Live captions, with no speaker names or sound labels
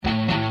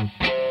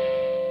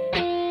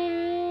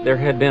There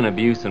had been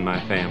abuse in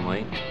my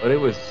family, but it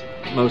was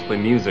mostly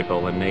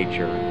musical in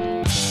nature.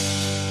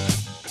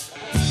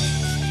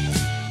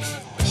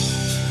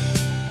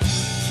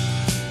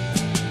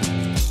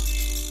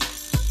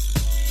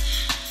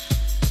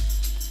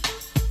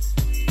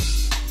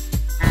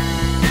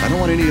 I don't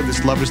want any of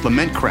this lover's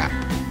lament crap.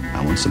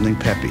 I want something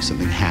peppy,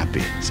 something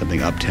happy,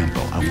 something up-tempo.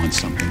 I want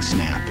something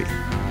snappy.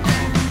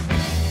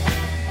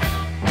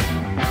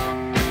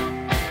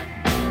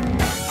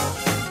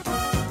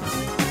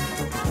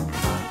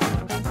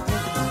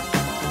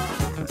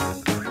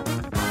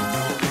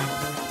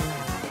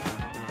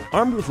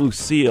 Armed with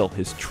Lucille,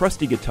 his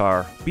trusty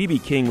guitar, B.B.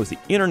 King was the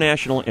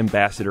international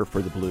ambassador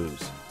for the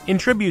blues. In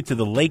tribute to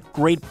the late,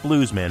 great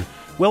bluesman,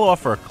 we'll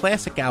offer a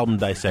classic album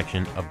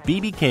dissection of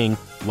B.B. King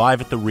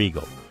live at the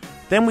Regal.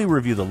 Then we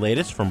review the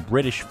latest from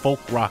British folk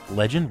rock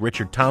legend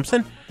Richard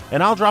Thompson,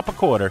 and I'll drop a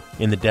quarter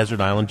in the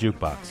Desert Island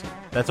Jukebox.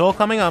 That's all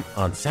coming up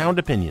on Sound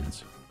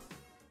Opinions.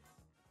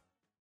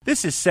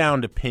 This is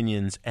Sound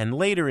Opinions, and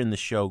later in the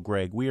show,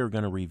 Greg, we are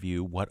going to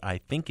review what I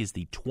think is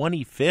the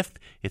 25th,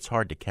 it's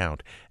hard to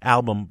count,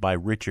 album by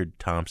Richard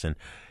Thompson.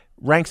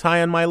 Ranks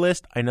high on my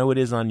list. I know it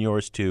is on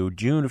yours, too.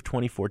 June of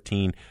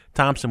 2014,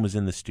 Thompson was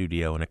in the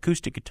studio, an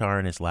acoustic guitar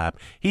in his lap.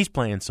 He's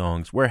playing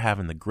songs. We're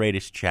having the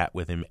greatest chat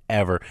with him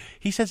ever.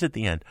 He says at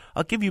the end,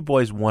 I'll give you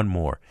boys one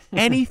more.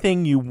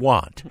 Anything you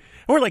want. And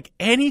we're like,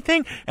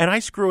 anything? And I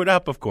screw it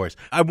up, of course.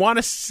 I want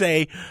to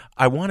say,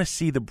 I want to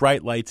see the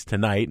bright lights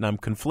tonight, and I'm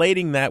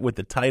conflating that with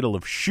the title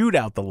of Shoot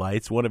Out the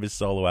Lights, one of his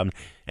solo albums.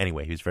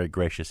 Anyway, he was very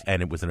gracious,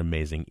 and it was an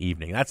amazing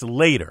evening. That's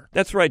later.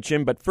 That's right,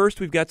 Jim, but first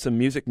we've got some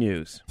music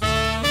news.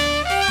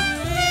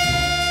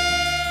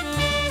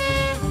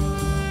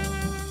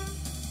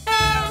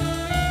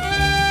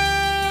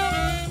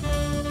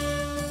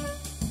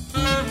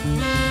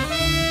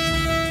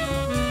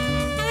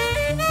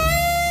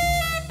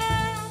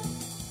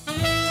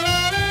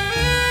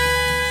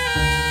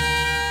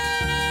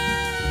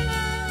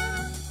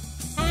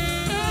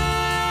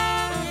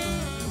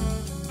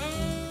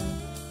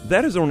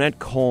 That is Ornette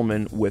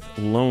Coleman with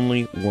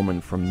Lonely Woman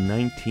from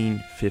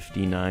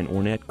 1959.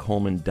 Ornette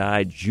Coleman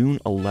died June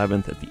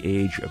 11th at the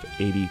age of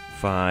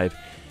 85.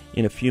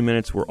 In a few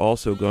minutes, we're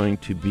also going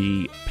to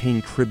be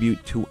paying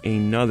tribute to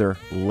another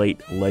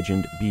late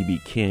legend,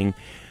 B.B. King.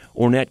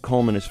 Ornette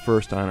Coleman is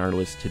first on our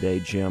list today,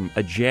 Jim,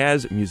 a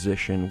jazz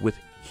musician with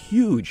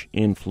huge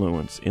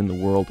influence in the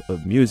world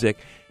of music.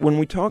 When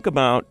we talk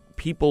about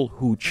people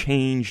who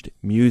changed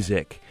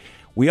music,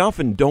 we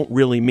often don't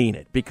really mean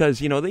it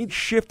because, you know, they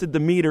shifted the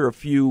meter a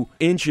few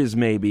inches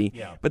maybe,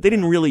 but they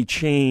didn't really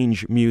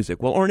change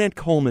music. Well, Ornette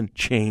Coleman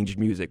changed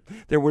music.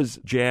 There was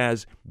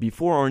jazz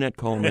before Ornette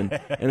Coleman,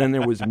 and then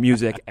there was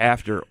music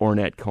after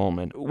Ornette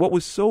Coleman. What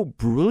was so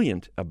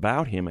brilliant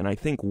about him, and I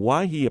think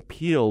why he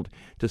appealed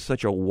to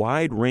such a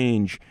wide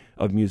range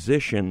of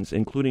musicians,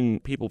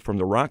 including people from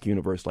the rock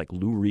universe like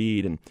Lou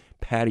Reed and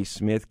Patti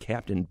Smith,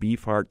 Captain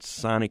Beefheart,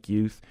 Sonic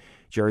Youth,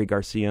 Jerry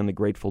Garcia and the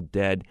Grateful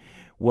Dead,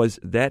 was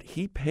that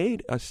he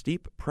paid a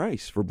steep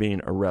price for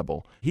being a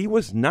rebel. He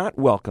was not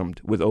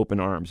welcomed with open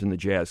arms in the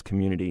jazz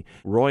community.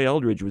 Roy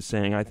Eldridge was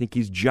saying, I think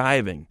he's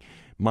jiving.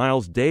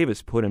 Miles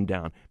Davis put him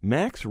down.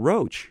 Max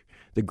Roach,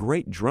 the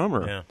great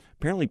drummer,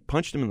 apparently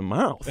punched him in the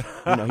mouth.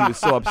 You know, he was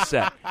so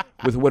upset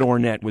with what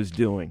Ornette was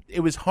doing.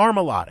 It was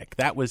harmolodic.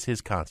 That was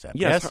his concept.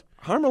 Yes,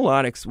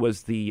 harmolodics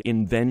was the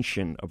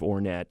invention of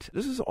Ornette.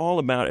 This is all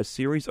about a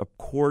series of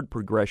chord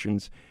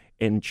progressions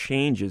and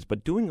changes,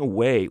 but doing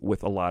away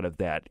with a lot of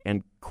that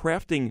and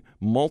crafting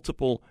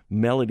multiple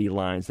melody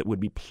lines that would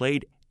be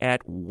played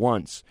at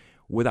once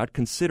without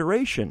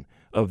consideration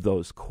of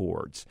those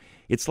chords.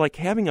 It's like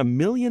having a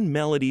million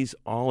melodies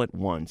all at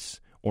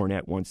once,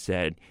 Ornette once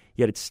said,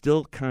 yet it's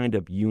still kind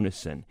of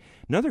unison.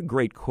 Another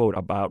great quote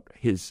about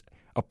his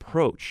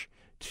approach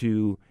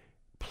to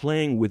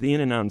playing within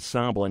an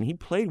ensemble, and he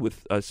played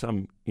with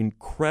some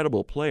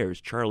incredible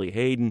players, Charlie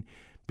Hayden,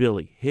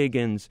 Billy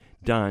Higgins,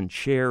 Don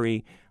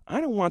Cherry. I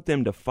don't want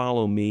them to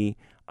follow me.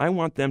 I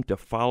want them to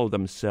follow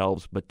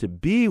themselves, but to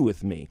be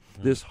with me.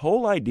 This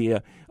whole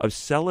idea of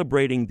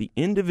celebrating the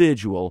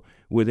individual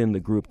within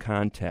the group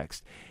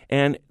context.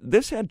 And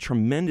this had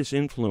tremendous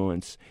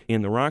influence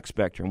in the rock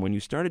spectrum when you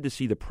started to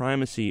see the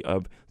primacy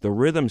of the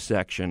rhythm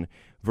section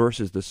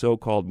versus the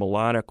so-called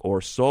melodic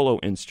or solo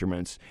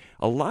instruments.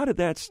 A lot of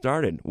that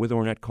started with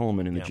Ornette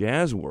Coleman in the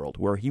jazz world,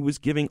 where he was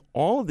giving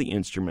all of the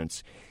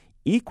instruments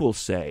equal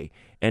say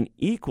and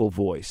equal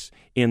voice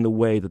in the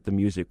way that the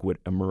music would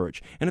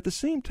emerge. And at the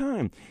same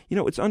time, you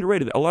know, it's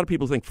underrated. A lot of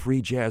people think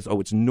free jazz,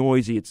 it's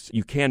noisy,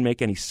 you can't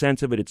make any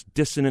sense of it, it's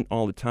dissonant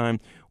all the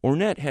time.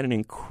 Ornette had an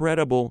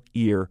incredible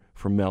ear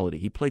for melody.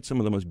 He played some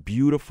of the most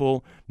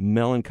beautiful,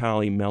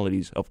 melancholy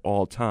melodies of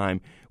all time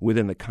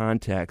within the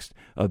context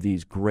of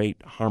these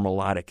great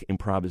harmonic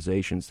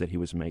improvisations that he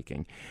was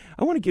making.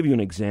 I want to give you an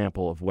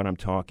example of what I'm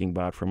talking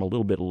about from a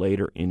little bit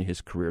later in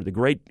his career. The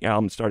great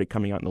album started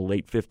coming out in the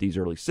late 50s,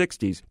 early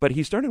 60s, but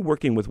he started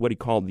working with what he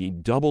called the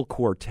double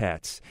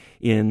quartets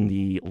in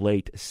the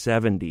late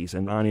 70s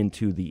and on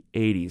into the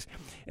 80s.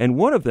 And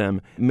one of them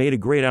made a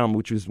great album,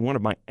 which is one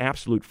of my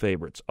absolute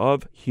favorites,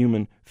 Of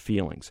Human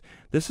Feelings.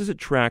 This is a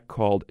track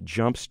called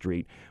Jump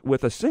Street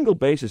with a single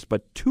bassist,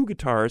 but two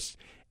guitarists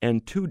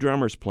and two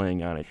drummers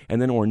playing on it,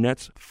 and then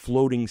Ornette's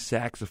floating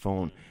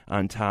saxophone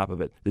on top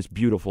of it, this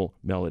beautiful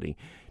melody.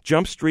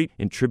 Jump Street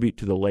in tribute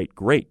to the late,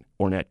 great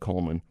Ornette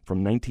Coleman from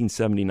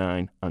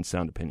 1979 on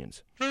Sound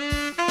Opinions.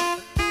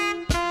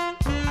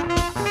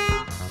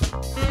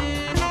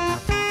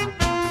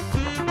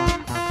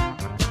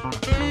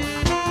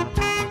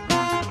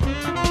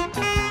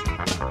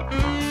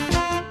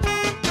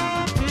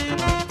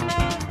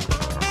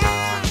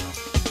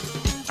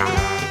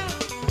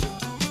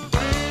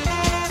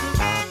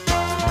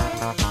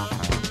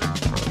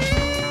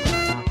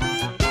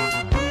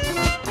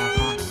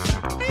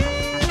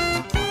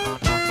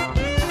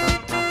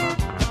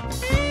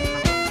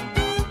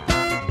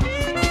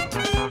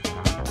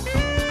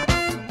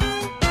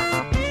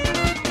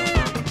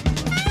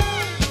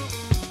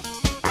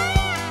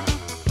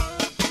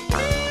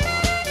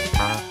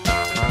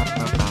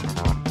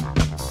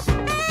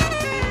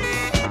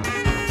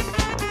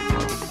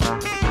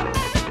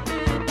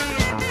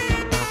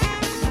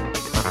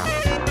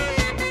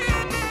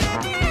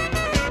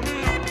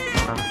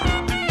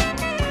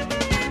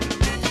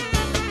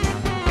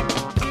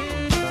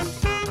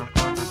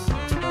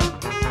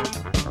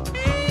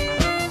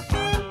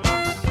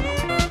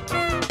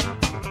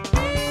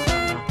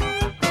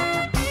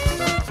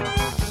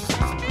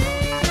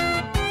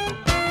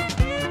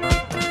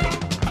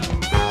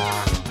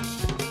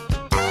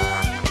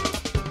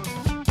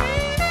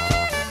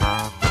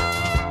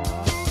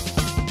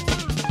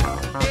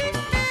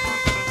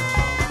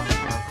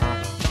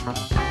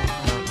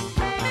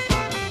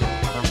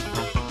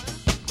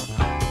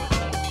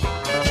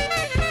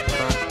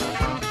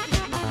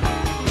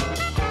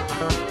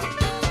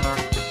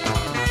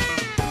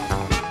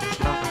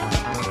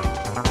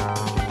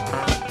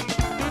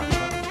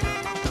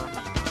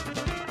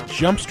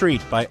 Jump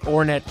Street by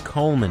Ornette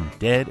Coleman,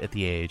 dead at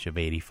the age of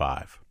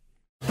 85.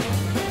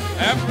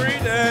 Every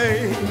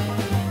day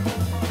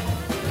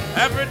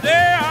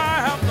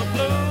I have the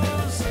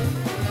blues.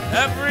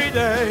 Every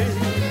day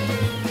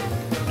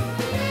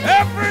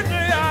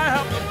I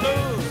have the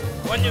blues.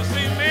 When you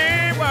see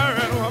me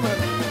wearing woman,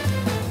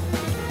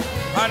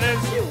 and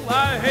it's you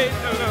I hate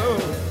to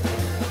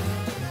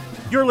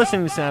lose. You're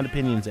listening to Sound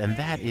Opinions, and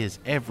that is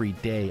Every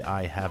Day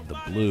I Have the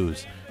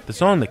Blues, the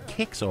song that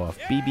kicks off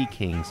B.B.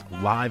 King's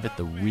Live at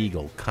the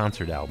Regal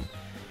concert album.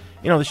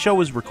 You know, the show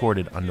was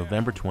recorded on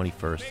November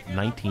 21st,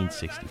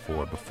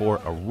 1964,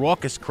 before a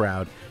raucous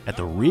crowd at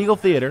the Regal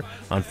Theater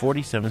on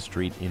 47th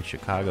Street in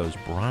Chicago's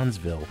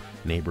Bronzeville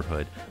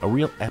neighborhood, a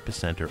real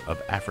epicenter of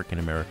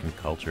African-American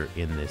culture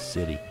in this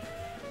city.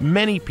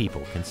 Many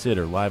people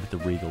consider Live at the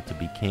Regal to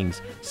be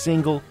King's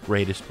single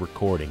greatest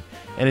recording,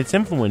 and its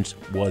influence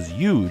was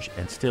huge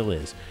and still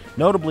is,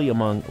 notably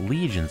among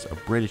legions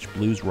of British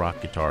blues rock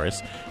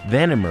guitarists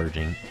then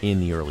emerging in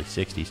the early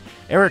 60s.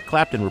 Eric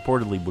Clapton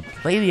reportedly would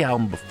play the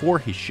album before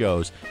his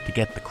shows to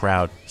get the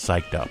crowd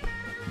psyched up.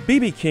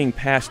 B.B. King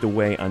passed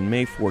away on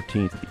May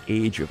 14th at the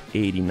age of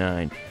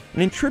 89.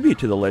 And in tribute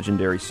to the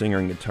legendary singer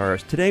and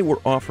guitarist, today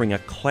we're offering a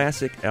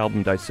classic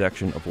album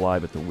dissection of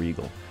Live at the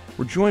Regal.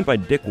 We're joined by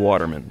Dick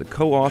Waterman, the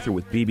co-author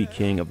with B.B.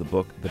 King of the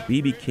book The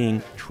B.B.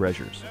 King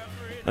Treasures.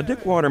 Now,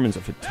 Dick Waterman's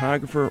a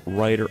photographer,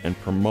 writer, and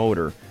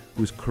promoter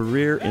whose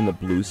career in the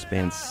blues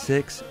spans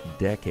 6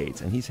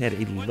 decades, and he's had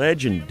a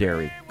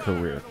legendary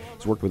career.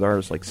 He's worked with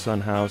artists like Son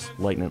House,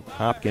 Lightnin'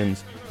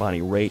 Hopkins,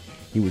 Bonnie Raitt.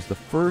 He was the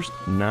first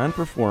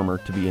non-performer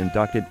to be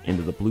inducted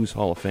into the Blues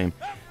Hall of Fame.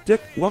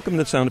 Dick, welcome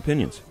to Sound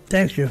Opinions.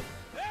 Thank you.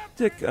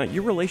 Dick,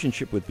 your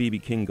relationship with B.B.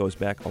 King goes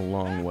back a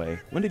long way.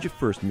 When did you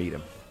first meet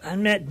him? I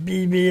met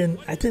B.B. in,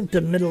 I think, the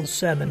middle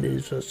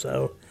 70s or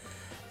so,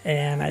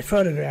 and I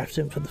photographed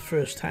him for the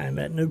first time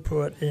at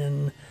Newport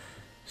in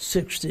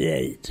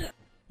 68.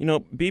 You know,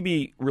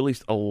 B.B.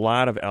 released a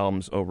lot of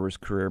albums over his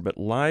career, but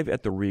Live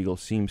at the Regal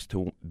seems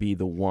to be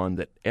the one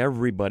that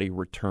everybody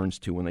returns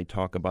to when they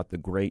talk about the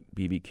great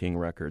B.B. King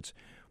records.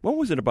 What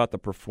was it about the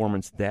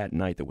performance that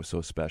night that was so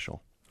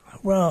special?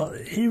 Well,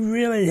 he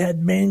really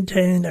had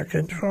maintained a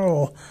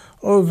control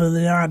over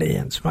the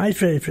audience. My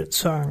favorite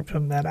song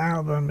from that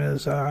album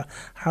is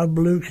How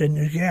Blue Can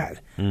You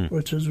Get,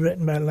 which was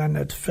written by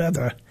Leonard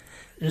Feather.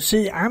 You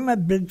see, I'm a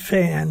big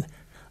fan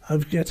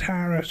of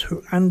guitarists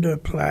who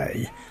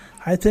underplay.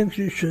 I think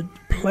you should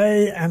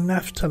play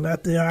enough to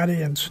let the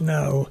audience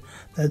know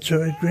that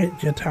you're a great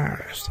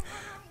guitarist.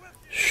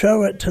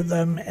 Show it to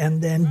them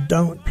and then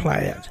don't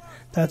play it.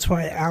 That's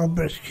why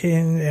Albert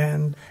King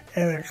and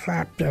Eric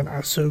Clapton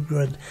are so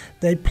good.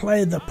 They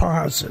play the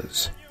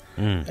pauses.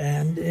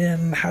 And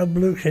in How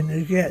Blue Can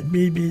You Get,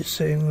 B.B.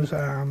 sings,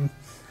 I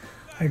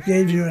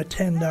gave you a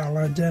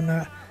 $10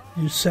 dinner.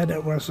 You said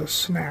it was a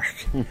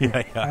snack.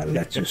 I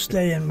let you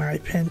stay in my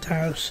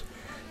penthouse.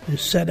 you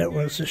said it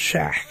was a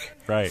shack.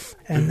 Right.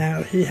 And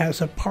now he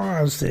has a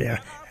pause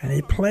there, and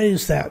he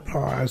plays that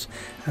pause,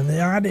 and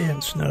the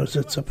audience knows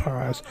it's a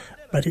pause,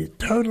 but he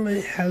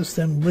totally has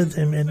them with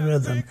him in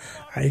rhythm.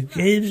 I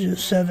gave you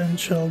 7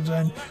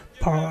 children,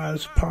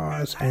 pause,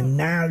 pause, and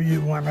now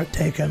you want to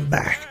take them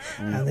back.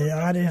 And the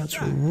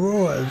audience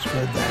roars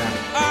with that.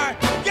 I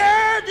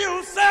gave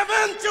you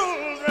 7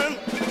 children,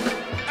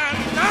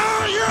 and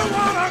now you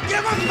want to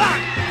give them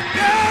back.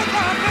 Give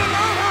up in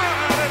my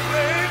heart,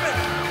 baby.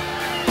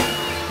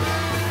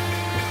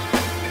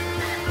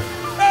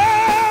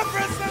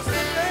 Ever since the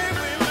day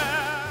we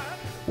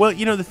met. Well,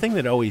 you know, the thing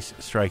that always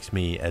strikes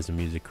me as a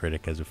music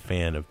critic, as a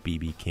fan of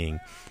B.B. King,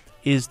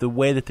 is the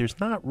way that there's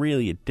not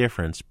really a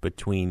difference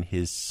between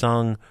his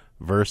sung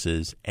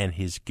verses and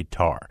his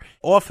guitar.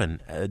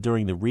 Often,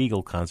 during the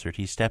Regal concert,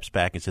 he steps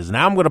back and says,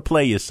 now I'm going to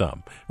play you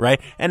some, right?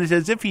 And it's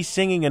as if he's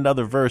singing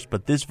another verse,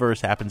 but this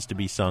verse happens to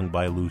be sung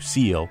by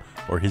Lucille,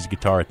 or his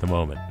guitar at the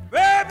moment.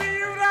 Baby,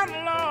 you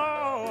done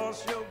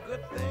lost your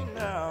good thing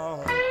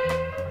now.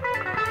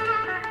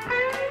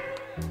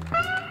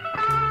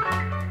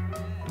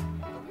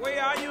 The way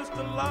I used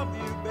to love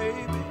you,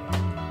 baby.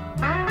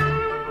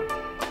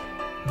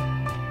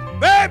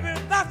 Baby,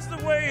 that's the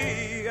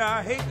way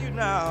I hate you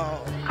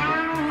now.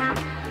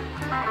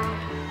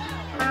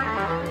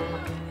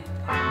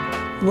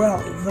 Well,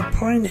 the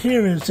point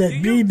here is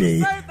that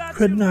B.B.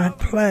 could not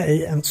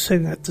play and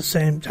sing at the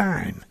same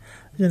time.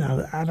 You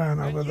know, I don't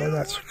know whether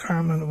that's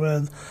common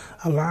with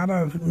a lot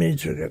of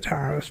major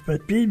guitarists,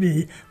 but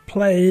B.B.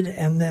 played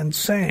and then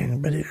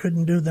sang, but he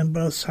couldn't do them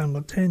both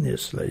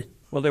simultaneously.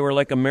 Well, they were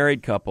like a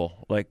married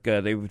couple, like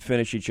they would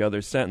finish each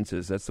other's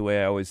sentences. That's the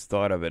way I always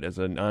thought of it, as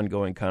an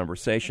ongoing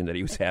conversation that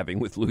he was having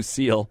with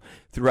Lucille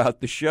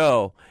throughout the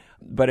show.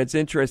 But it's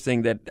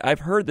interesting that I've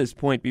heard this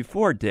point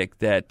before, Dick,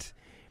 that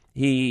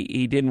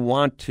he didn't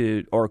want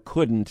to or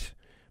couldn't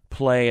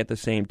play at the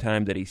same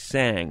time that he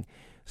sang.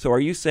 So are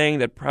you saying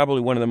that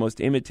probably one of the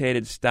most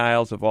imitated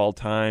styles of all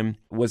time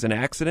was an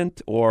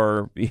accident,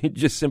 or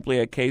just simply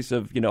a case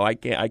of, you know, I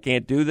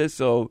can't do this,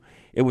 so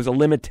it was a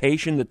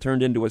limitation that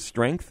turned into a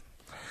strength?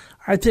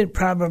 I think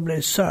probably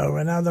so.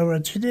 In other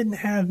words, he didn't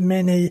have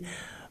many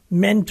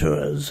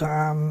mentors.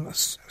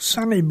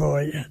 Sonny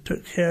Boy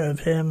took care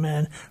of him,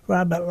 and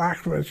Robert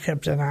Lockwood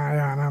kept an eye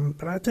on him.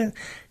 But I think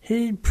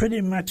he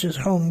pretty much is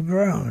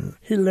homegrown.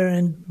 He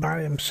learned by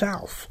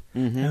himself.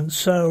 Mm-hmm. And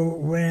so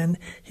when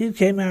he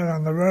came out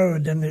on the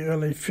road in the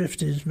early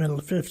 50s,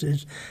 middle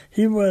 50s,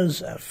 he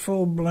was a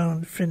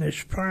full-blown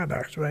finished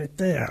product right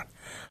there.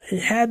 He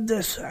had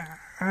this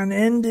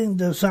unending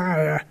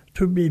desire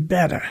to be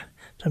better,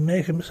 to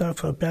make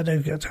himself a better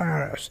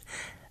guitarist.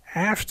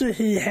 After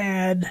he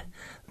had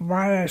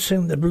Why I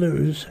Sing the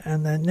Blues,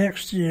 and the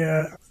next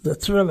year The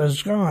Thrill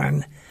Is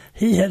Gone,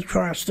 he had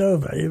crossed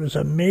over. He was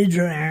a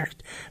major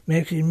act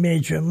making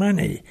major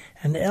money.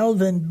 And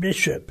Elvin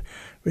Bishop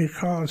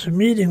recalls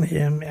meeting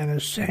him in a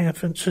San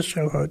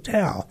Francisco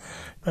hotel.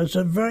 It was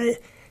a very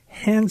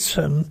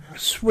handsome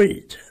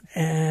suite.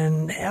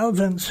 And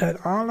Elvin said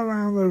all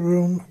around the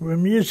room were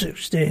music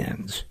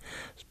stands,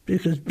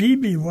 because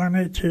B.B.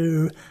 wanted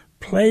to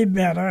play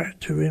better,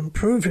 to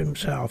improve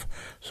himself.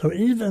 So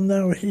even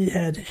though he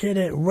had hit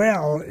it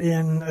well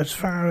in as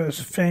far as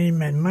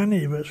fame and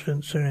money was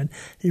concerned,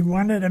 he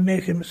wanted to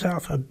make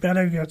himself a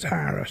better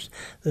guitarist.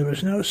 There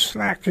was no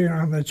slacking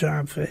on the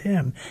job for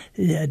him.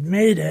 He had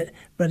made it,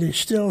 but he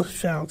still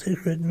felt he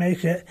could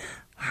make it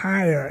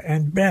higher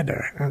and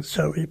better, and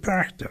so he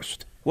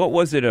practiced. What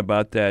was it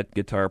about that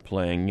guitar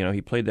playing? You know,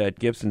 he played that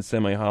Gibson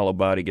semi-hollow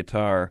body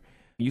guitar.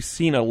 You've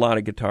seen a lot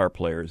of guitar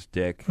players,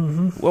 Dick.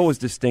 Mm-hmm. What was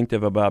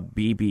distinctive about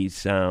B.B.'s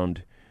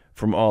sound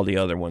from all the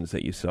other ones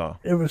that you saw?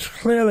 It was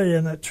clearly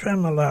in the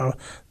tremolo,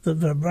 the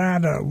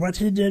vibrato, what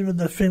he did with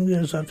the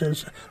fingers of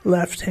his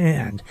left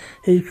hand.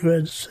 He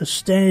could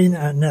sustain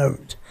a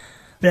note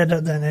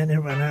better than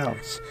anyone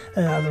else.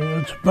 In other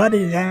words,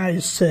 Buddy Guy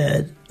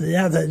said the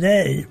other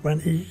day when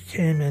he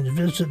came and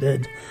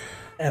visited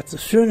at the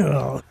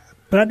funeral,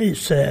 Buddy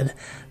said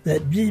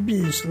that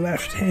B.B.'s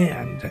left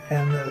hand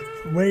and the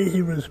way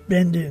he was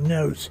bending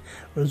notes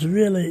was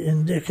really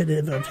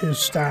indicative of his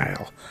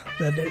style,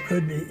 that it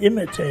could be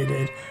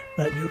imitated,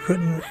 but you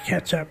couldn't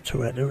catch up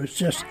to it. It was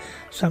just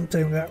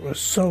something that was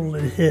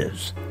solely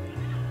his.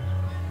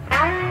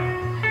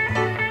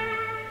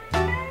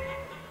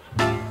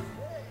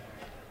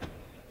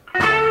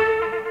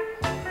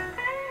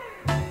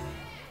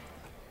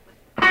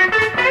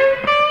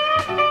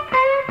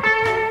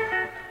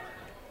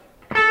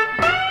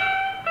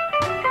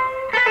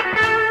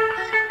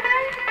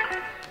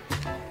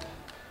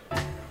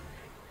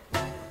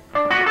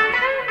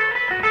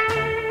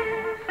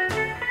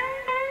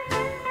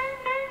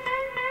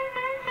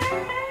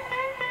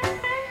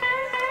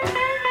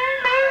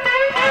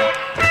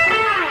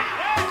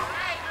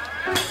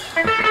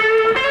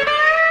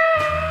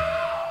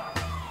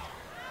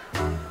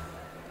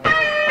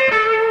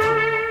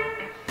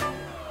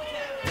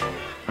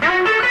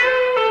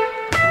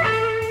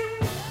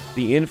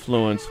 The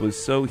influence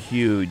was so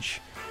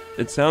huge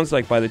It sounds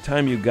like by the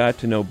time you got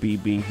to know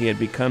B.B., he had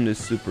become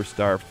this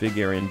superstar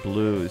figure in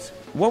blues.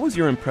 What was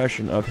your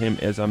impression of him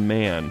as a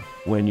man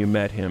when you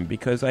met him?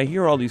 Because I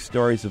hear all these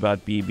stories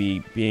about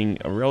B.B. being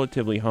a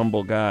relatively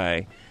humble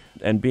guy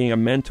and being a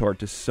mentor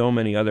to so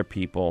many other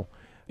people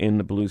in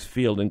the blues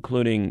field,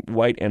 including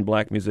white and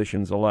black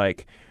musicians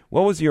alike.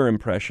 What was your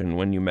impression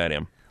when you met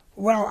him?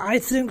 Well, I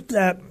think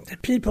that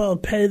people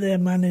pay their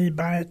money,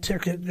 buy a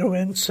ticket, go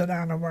in, sit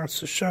down and watch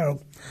the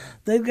show.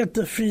 They get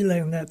the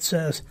feeling that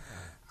says,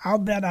 I'll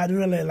bet I'd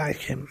really like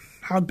him.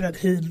 I'll bet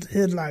he'd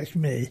like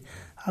me.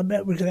 I'll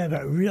bet we could have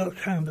a real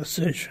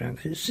conversation.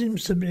 He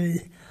seems to be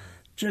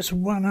just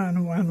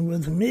one-on-one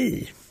with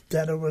me,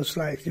 that it was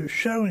like he was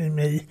showing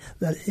me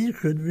that he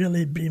could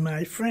really be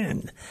my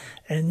friend.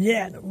 And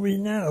yet we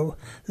know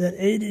that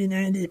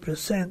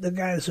 80-90% the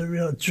guy's a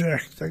real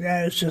jerk. The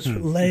guy is just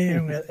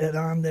laying it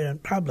on there in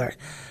public.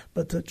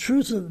 But the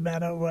truth of the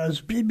matter was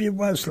B.B.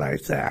 was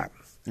like that.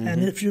 Mm-hmm.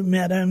 And if you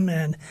met him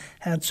and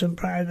had some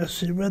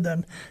privacy with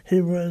him,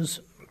 he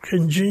was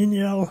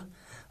congenial,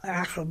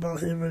 affable.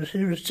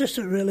 He was just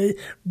a really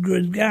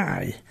good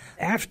guy.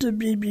 After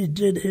B.B.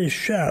 did his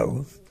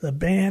show, the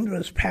band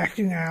was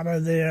packing out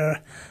of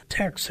there.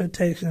 Tex had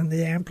taken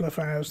the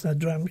amplifiers and the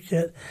drum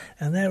kit,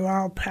 and they were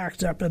all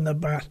packed up in the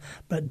bus.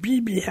 But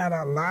B.B. had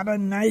a lot of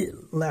night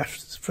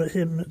left for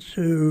him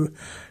to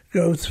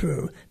go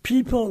through.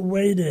 People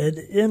waited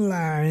in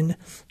line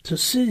to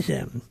see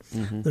him.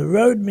 Mm-hmm. The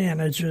road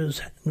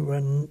managers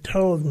were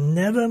told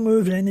never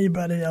move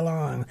anybody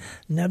along,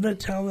 never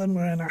tell them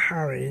we're in a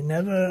hurry,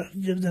 never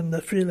give them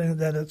the feeling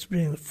that it's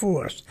being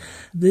forced.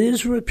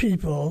 These were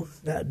people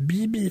that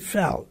B.B.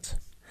 felt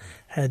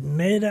had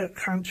made a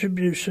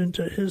contribution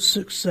to his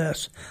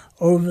success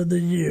over the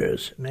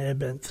years. It may have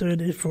been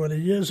 30, 40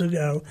 years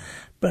ago,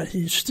 but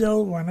he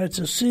still wanted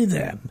to see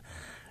them.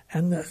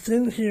 And the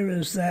thing here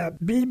is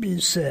that B.B.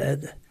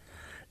 said,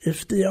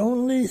 if the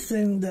only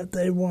thing that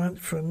they want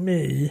from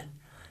me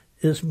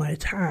is my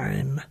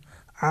time,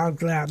 I'll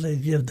gladly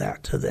give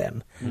that to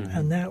them. Mm-hmm.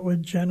 And that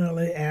would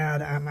generally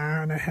add an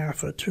hour and a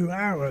half or 2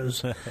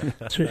 hours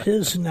to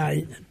his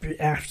night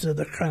after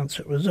the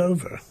concert was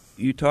over.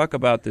 You talk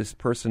about this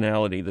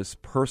personality, this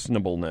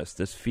personableness,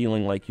 this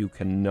feeling like you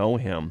can know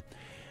him.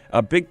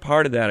 A big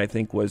part of that, I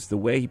think, was the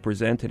way he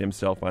presented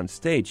himself on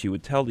stage. He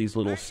would tell these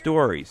little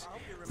stories.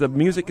 The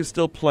music is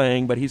still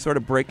playing, but he's sort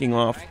of breaking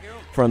off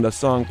from the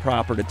song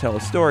proper to tell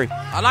a story.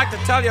 I'd like to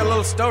tell you a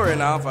little story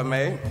now, if I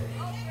may.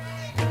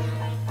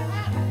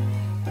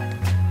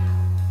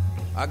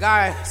 A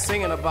guy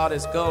singing about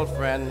his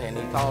girlfriend, and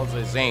he calls her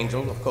his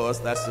angel. Of course,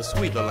 that's the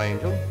sweet little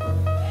angel.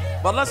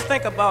 But let's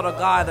think about a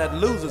guy that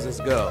loses his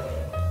girl.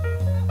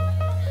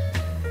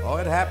 Oh,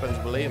 it happens,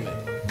 believe me.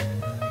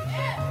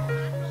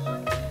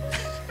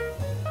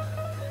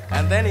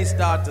 And then he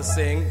starts to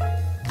sing,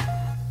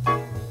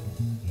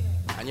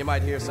 and you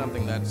might hear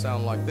something that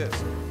sounds like this.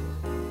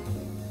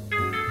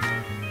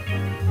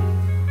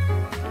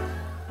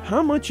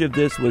 How much of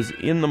this was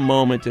in the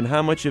moment, and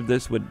how much of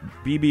this would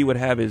B.B. would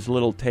have his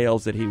little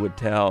tales that he would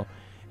tell,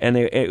 and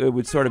it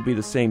would sort of be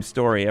the same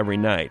story every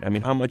night? I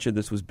mean, how much of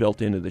this was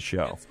built into the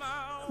show?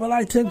 Well,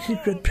 I think he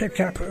could pick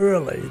up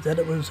early that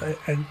it was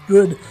a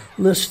good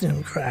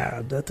listening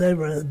crowd, that they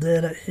were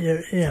there to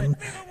hear him,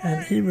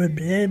 and he would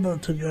be able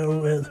to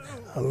go with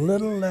a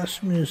little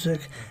less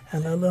music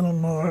and a little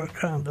more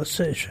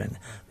conversation.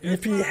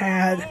 If he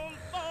had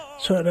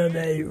sort of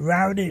a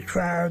rowdy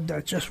crowd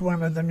that just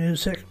wanted the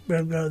music,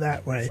 we'll go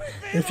that way.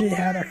 If he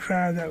had a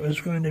crowd that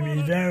was going to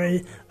be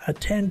very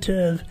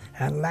attentive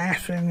and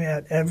laughing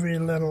at every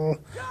little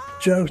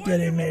joke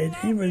that he made,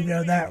 he would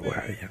go that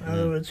way. In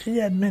other words, he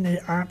had many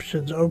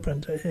options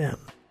open to him.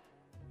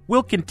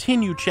 We'll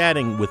continue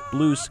chatting with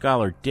blues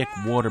scholar Dick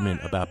Waterman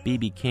about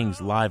B.B. King's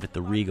Live at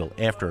the Regal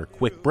after a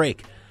quick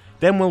break.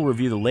 Then we'll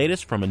review the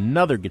latest from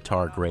another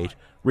guitar great,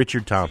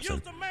 Richard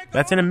Thompson.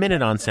 That's in a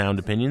minute on Sound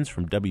Opinions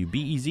from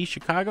WBEZ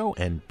Chicago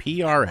and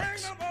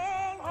PRX.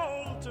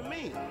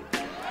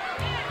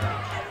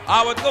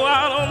 I would go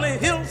out on the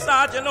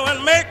hillside, and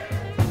make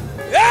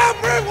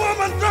every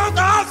woman drunk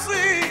I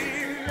see.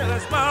 And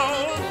it's my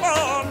own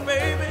born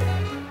baby.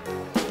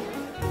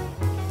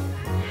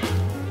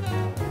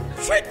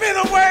 Treat me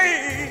the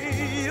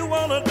way you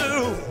wanna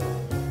do.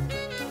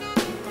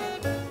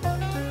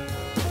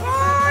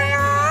 Oh,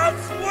 yes,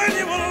 when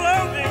you were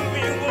loving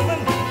me, woman.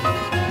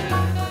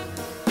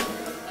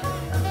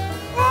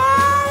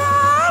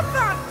 Oh,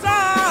 that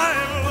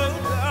time will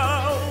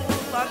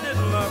go. I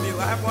didn't love you.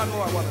 I have one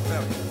more I want to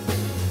tell you.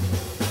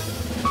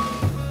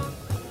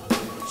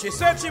 She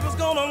said she was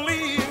gonna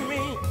leave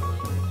me.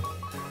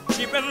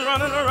 She'd been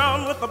running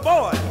around with the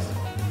boys.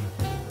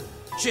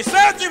 She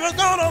said she was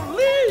gonna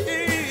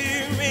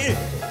leave me,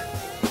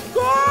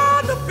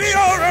 going to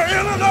Peoria,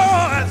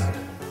 Illinois,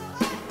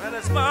 and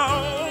it's my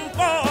own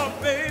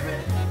fault, baby.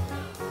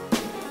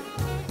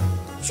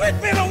 Treat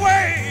me the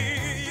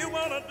way you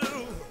wanna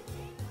do.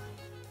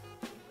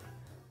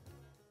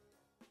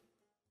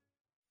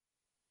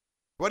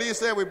 What do you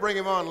say we bring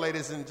him on,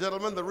 ladies and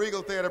gentlemen? The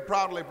Regal Theater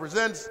proudly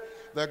presents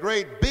the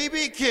great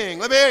B.B. King.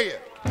 Let me hear you.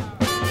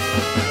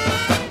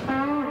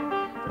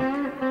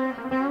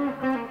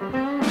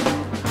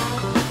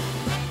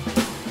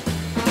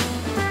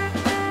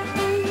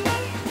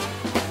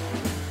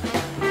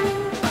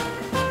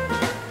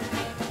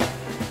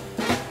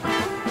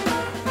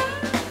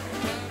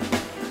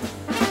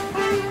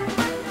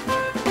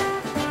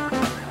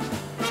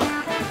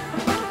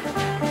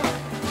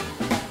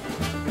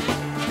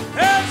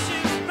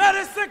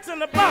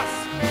 the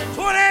bus,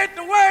 28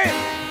 the way,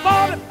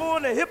 44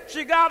 in the hip,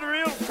 she got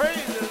real crazy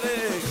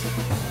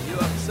legs. You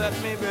upset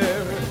me,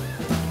 baby.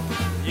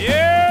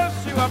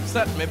 Yes, you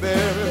upset me,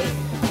 baby.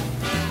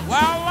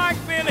 Well, like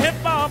being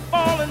hit by a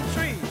falling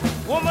tree.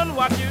 Woman,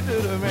 what you do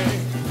to me?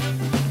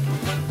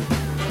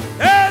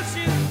 Yeah,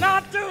 she's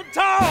not too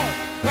tall,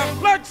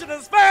 complexion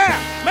is fair.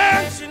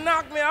 Man, she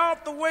knocked me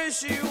out the way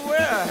she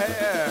wear her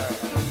hair.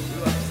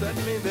 You upset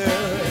me,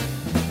 baby.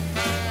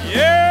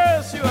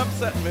 Yes, you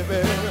upset me,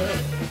 baby.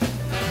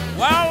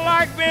 Well,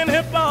 like being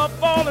hit by a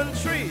falling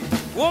tree.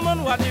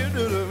 Woman, what you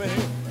do to me?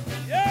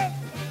 Yes.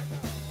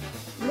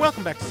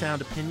 Welcome back to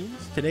Sound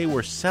Opinions. Today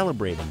we're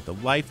celebrating the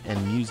life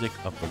and music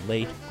of the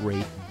late,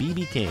 great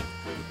B.B. King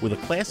with a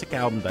classic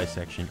album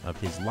dissection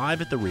of his Live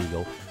at the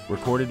Regal,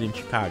 recorded in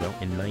Chicago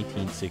in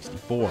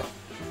 1964.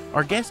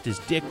 Our guest is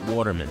Dick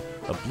Waterman,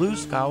 a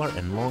blues scholar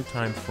and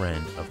longtime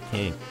friend of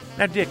King.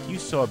 Now, Dick, you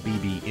saw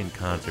B.B. in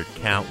concert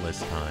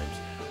countless times.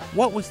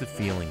 What was the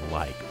feeling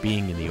like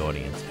being in the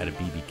audience at a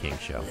B.B. King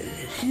show?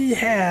 He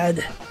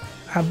had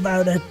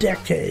about a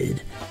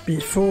decade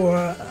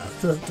before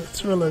the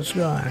Thriller's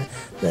gone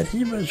that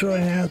he was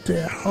going out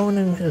there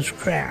honing his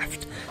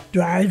craft,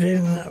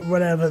 driving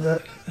whatever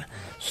the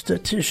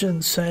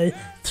statisticians say,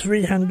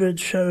 300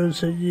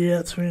 shows a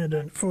year,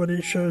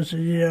 340 shows a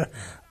year.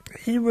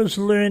 He was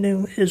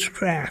learning his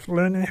craft,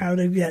 learning how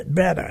to get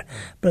better.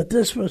 But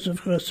this was,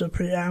 of course, a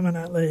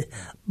predominantly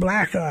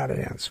black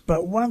audience.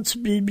 But once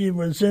B.B.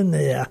 was in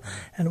there,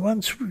 and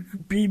once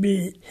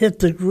B.B. hit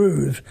the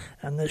groove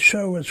and the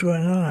show was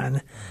going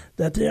on,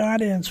 that the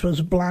audience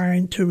was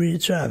blind to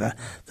each other.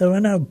 There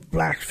were no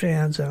black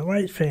fans and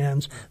white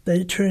fans.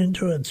 They turned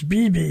towards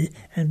B.B.,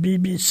 and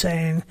B.B.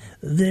 sang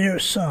their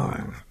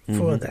song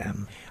for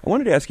them. I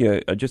wanted to ask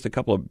you just a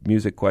couple of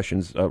music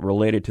questions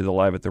related to the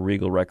Live at the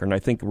Regal record, and I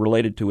think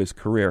related to his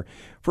career.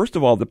 First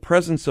of all, the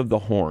presence of the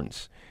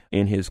horns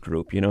in his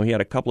group. You know, he had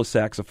a couple of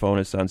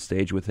saxophonists on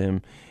stage with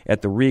him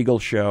at the Regal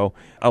show.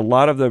 A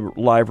lot of the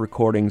live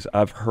recordings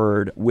I've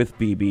heard with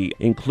B.B.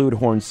 include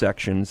horn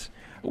sections.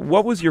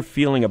 What was your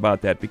feeling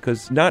about that?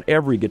 Because not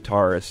every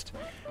guitarist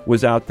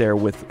was out there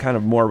with kind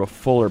of more of a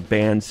fuller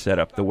band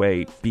setup the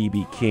way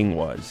B.B. King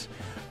was.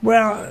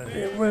 Well,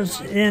 it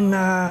was in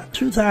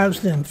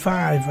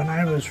 2005 when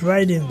I was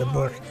writing the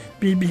book,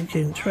 B.B.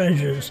 King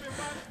Treasures.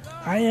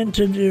 I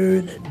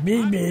interviewed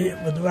B.B.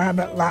 with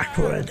Robert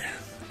Lockwood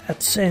at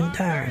the same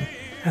time.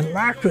 And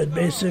Lockwood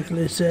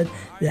basically said,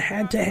 you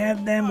had to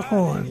have them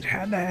horns,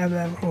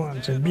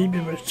 And B.B.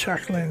 was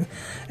chuckling.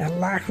 And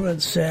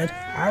Lockwood said,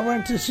 I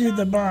went to see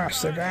the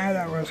boss, the guy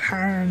that was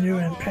hiring you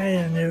and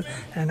paying you.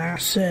 And I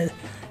said,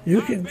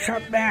 you can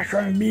cut back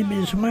on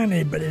B.B.'s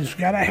money, but he's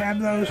got to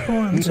have those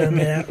horns in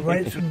there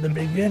right from the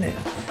beginning.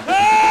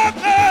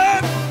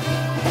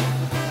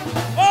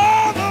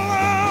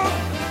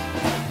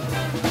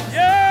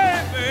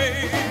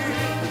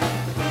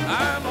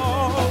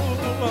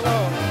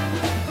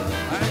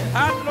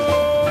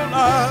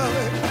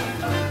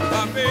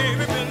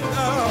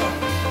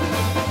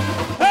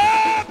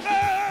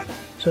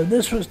 So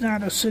this was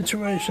not a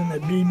situation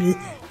that B.B.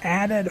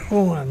 added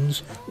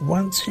horns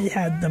once he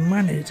had the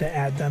money to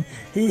add them.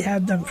 He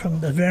had them from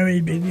the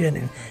very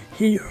beginning.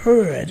 He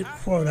heard,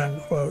 quote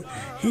unquote,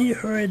 he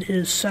heard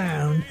his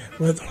sound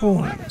with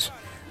horns.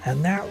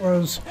 And that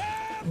was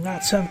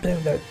not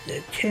something that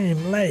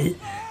came late.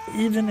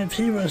 Even if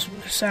he was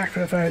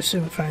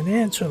sacrificing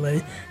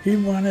financially, he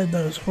wanted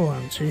those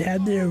horns. He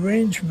had the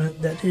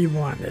arrangement that he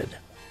wanted.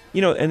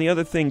 You know, and the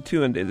other thing,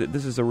 too, and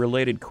this is a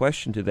related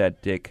question to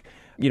that, Dick,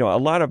 you know, a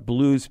lot of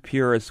blues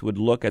purists would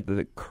look at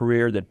the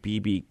career that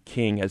B.B.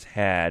 King has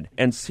had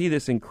and see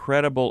this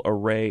incredible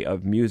array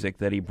of music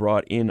that he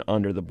brought in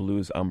under the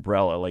blues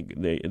umbrella. Like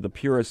the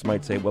purists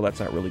might say, well, that's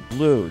not really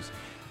blues.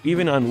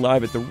 Even on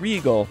Live at the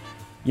Regal,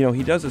 you know,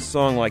 he does a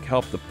song like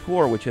Help the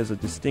Poor, which has a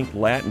distinct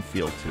Latin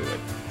feel to it.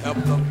 Help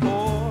the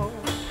poor,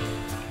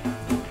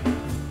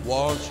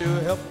 won't you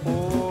help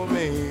poor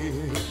me?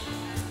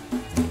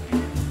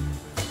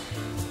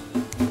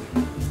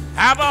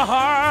 Have a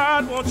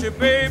heart, won't you,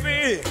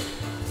 baby?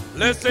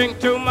 Listen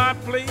to my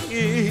plea.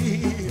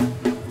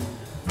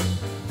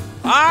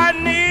 I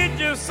need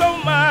you so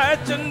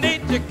much, I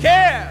need your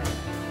care.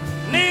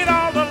 Need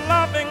all the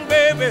loving,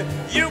 baby,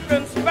 you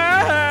can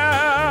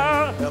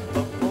spare. Help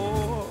the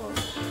poor,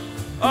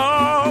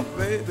 oh,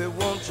 baby,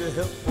 won't you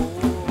help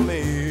for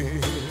me?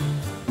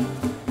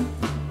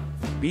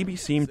 B.B.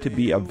 seemed to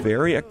be a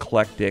very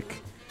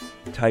eclectic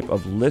type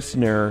of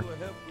listener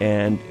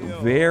and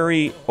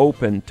very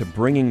open to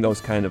bringing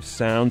those kind of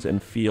sounds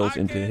and feels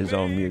into his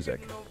own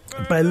music.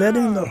 By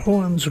letting the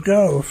horns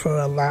go for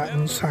a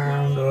Latin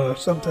sound or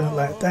something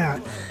like that,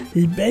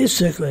 he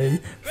basically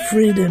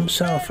freed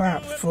himself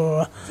up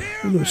for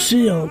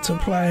Lucille to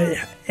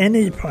play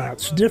any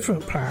parts,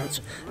 different parts,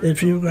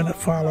 if you were going to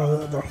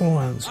follow the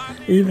horns,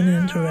 even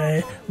into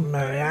a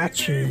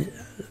mariachi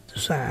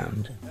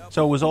sound.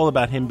 So it was all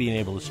about him being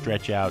able to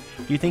stretch out.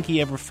 Do you think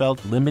he ever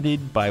felt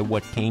limited by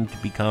what came to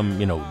become,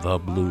 you know, the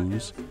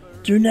blues?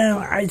 Do you know,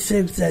 I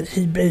think that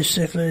he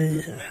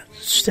basically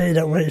stayed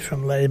away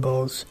from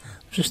labels,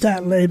 If you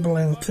start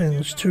labeling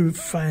things too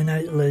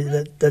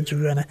finitely, that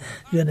you're going to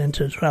get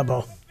into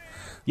trouble.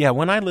 Yeah,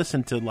 when I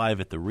listen to Live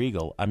at the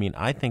Regal, I mean,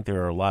 I think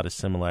there are a lot of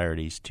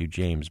similarities to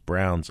James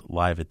Brown's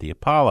Live at the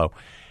Apollo.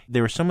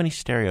 There are so many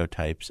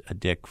stereotypes,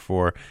 Dick,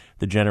 for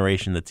the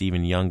generation that's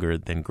even younger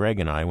than Greg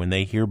and I. When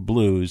they hear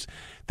blues,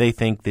 they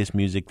think this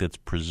music that's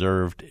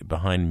preserved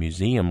behind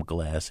museum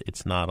glass,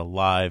 it's not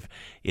alive,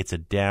 it's a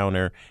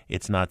downer,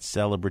 it's not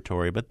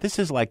celebratory. But this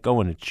is like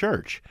going to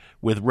church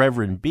with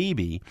Reverend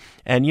Beebe.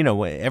 And, you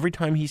know, every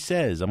time he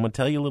says, I'm going to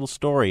tell you a little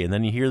story, and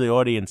then you hear the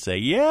audience say,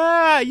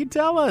 yeah, you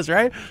tell us,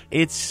 right?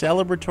 It's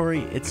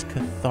celebratory, it's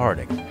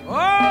cathartic.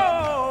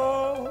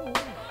 Oh!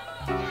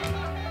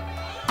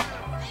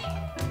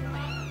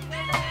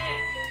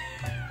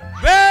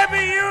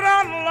 Baby, you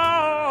done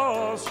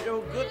lost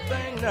your good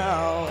thing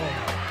now.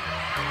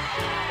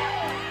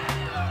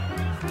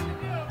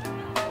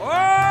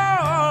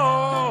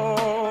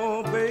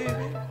 Oh, baby.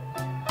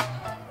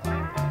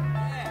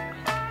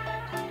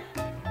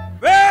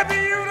 Baby,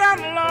 you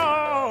done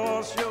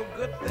lost your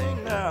good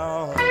thing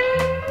now.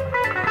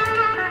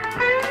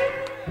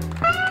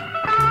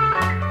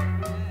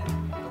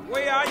 The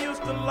way I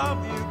used to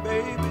love you,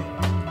 baby.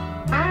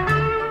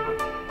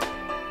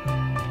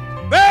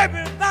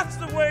 Baby, that's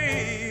the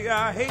way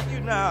I hate you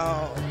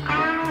now.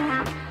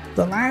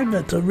 The Live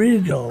at the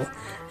Regal,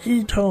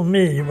 he told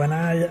me when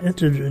I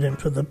interviewed him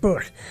for the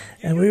book,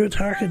 and we were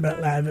talking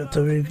about Live at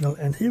the Regal,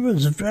 and he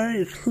was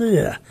very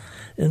clear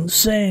in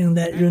saying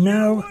that, you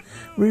know,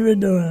 we were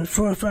doing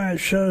 4 or 5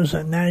 shows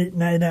a night,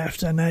 night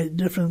after night,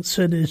 different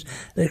cities.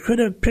 They could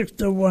have picked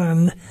the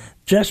one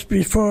just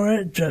before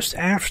it, just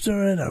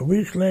after it, a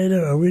week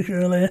later, a week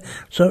earlier.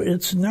 So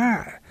it's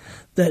not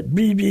that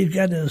B.B.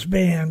 got his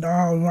band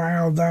all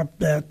riled up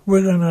that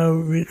we're going to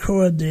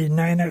record the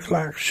 9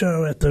 o'clock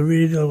show at the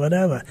Regal,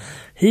 whatever.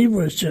 He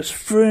was just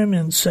firm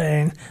in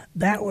saying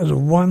that was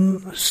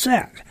one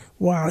set,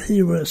 while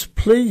he was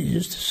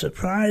pleased,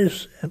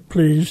 surprised and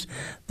pleased,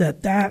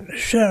 that that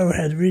show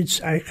had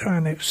reached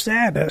iconic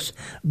status,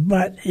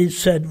 but he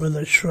said with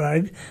a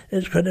shrug,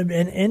 it could have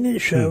been any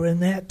show in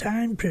that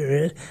time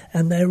period,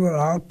 and they were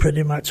all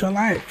pretty much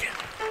alike.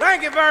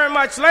 Thank you very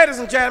much, ladies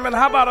and gentlemen.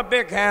 How about a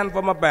big hand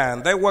for my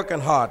band? They're working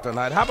hard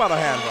tonight. How about a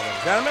hand for them,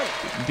 gentlemen?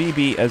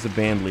 BB as a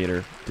band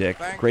leader, Dick.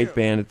 Great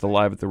band at the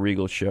Live at the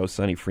Regal show.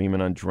 Sonny Freeman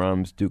on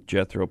drums, Duke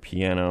Jethro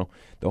piano,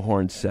 the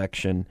horn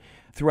section.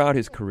 Throughout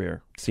his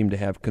career, seemed to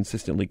have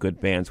consistently good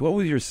bands. What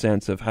was your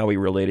sense of how he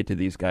related to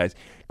these guys?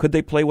 Could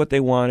they play what they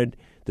wanted?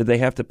 Did they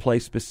have to play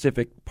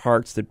specific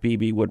parts that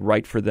BB would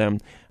write for them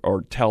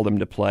or tell them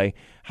to play?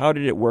 How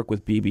did it work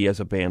with BB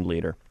as a band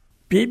leader?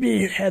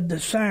 B.B. had the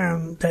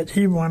sound that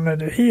he wanted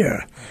to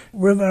hear.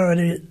 We've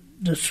already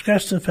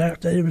discussed the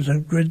fact that he was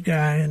a good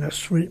guy and a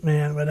sweet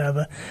man,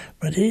 whatever,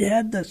 but he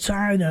had the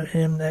side of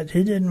him that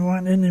he didn't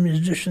want any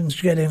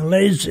musicians getting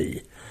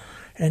lazy.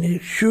 And he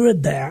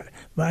cured that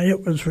by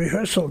it was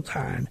rehearsal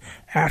time.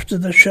 After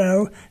the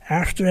show,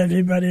 after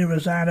everybody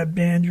was out of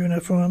band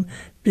uniform,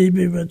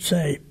 B.B. would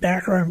say,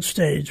 back on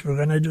stage, we're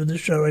going to do the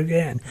show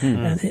again.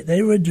 Mm-hmm. And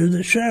they would do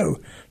the show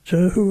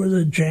to who were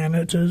the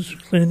janitors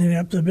cleaning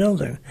up the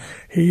building.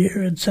 He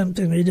heard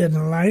something he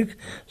didn't like.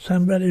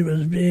 Somebody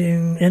was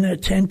being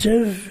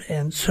inattentive,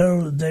 and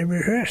so they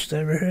rehearsed.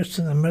 They rehearsed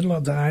in the middle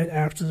of the night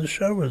after the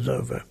show was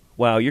over.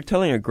 Wow, you're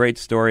telling a great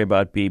story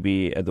about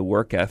B.B., the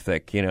work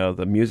ethic, you know,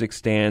 the music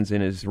stands in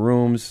his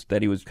rooms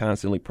that he was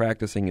constantly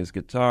practicing his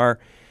guitar,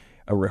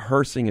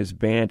 rehearsing his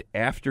band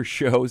after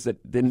shows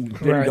that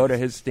didn't go to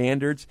his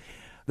standards.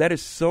 That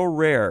is so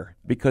rare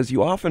because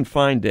you often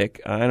find,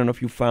 Dick, I don't know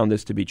if you found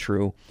this to be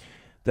true,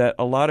 that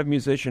a lot of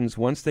musicians,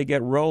 once they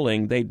get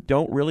rolling, they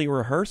don't really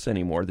rehearse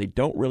anymore. They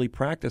don't really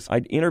practice.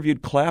 I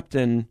interviewed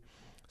Clapton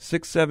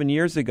 6-7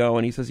 years ago,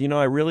 and he says, you know,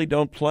 I really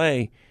don't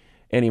play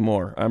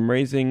anymore. I'm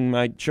raising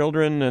my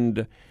children,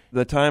 and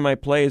the time I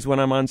play is when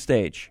I'm on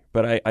stage.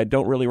 But I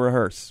don't really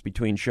rehearse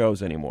between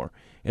shows anymore.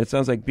 And it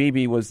sounds like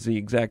B.B. was the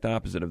exact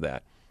opposite of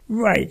that.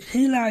 Right.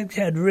 He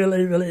had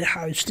really, really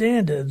high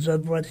standards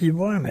of what he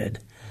wanted.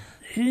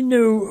 He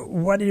knew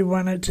what he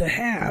wanted to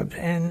have,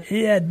 and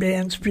he had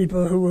bands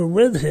people who were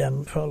with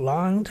him for a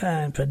long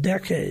time, for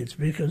decades,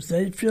 because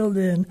they filled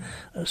in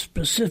a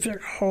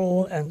specific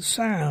hole and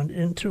sound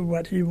into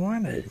what he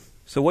wanted.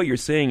 So what you're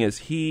saying is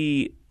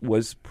he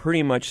was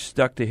pretty much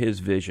stuck to his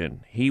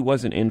vision. He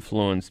wasn't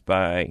influenced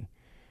by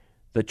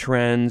the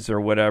trends or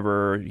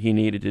whatever he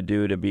needed to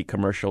do to be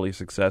commercially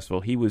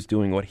successful. He was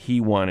doing what he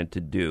wanted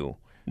to do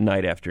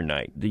night after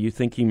night. Do you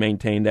think he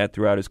maintained that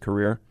throughout his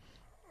career?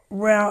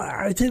 Well,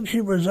 I think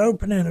he was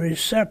open and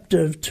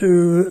receptive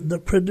to the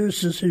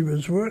producers he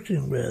was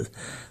working with.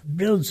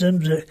 Bill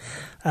Zimzik,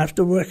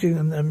 after working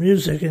in the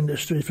music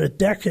industry for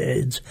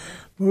decades,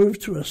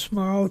 moved to a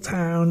small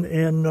town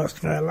in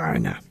North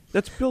Carolina.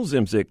 That's Bill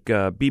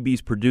Zimzik,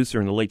 B.B.'s producer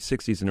in the late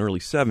 60s and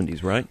early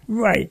 70s, right?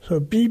 Right. So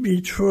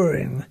B.B.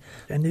 touring,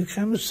 and he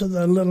comes to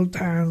the little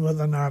town with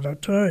an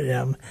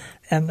auditorium,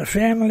 and the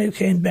family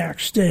came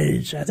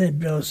backstage. I think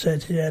Bill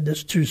said he had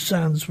his 2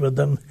 sons with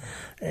him,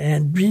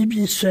 and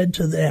B.B. said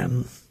to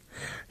them,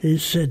 he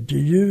said, "Do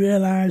you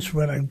realize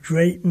what a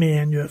great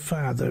man your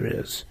father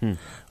is?"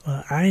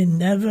 Well, I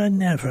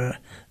never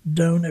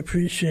don't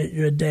appreciate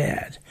your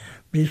dad,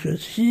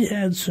 because he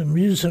had some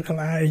musical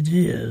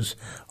ideas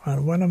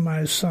on one of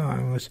my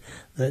songs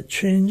that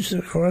changed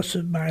the course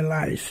of my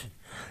life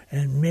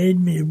and made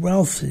me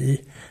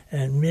wealthy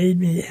and made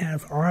me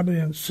have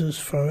audiences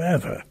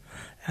forever.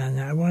 And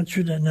I want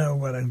you to know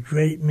what a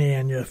great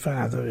man your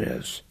father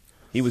is.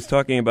 He was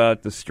talking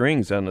about the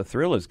strings on The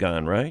Thrill Is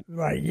Gone, right?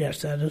 Right,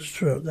 yes, that is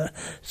true.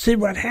 See,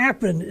 what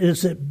happened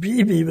is that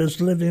B.B. was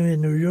living in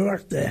New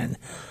York then,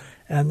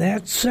 and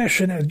that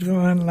session had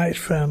gone like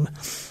from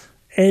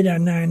 8 or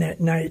 9 at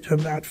night to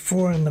about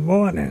 4 in the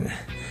morning.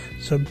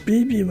 So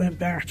B.B. went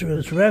back to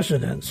his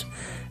residence,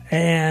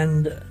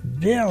 and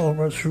Bill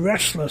was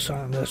restless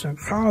on this and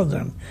called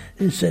him.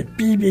 He said,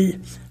 "B.B.,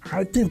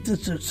 I think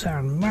this would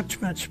sound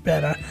much, much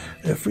better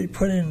if we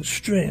put in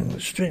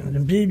strings.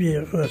 And B.B.,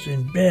 of course,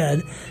 in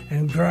bed,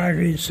 and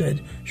groggy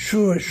said,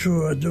 sure,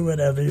 do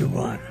whatever you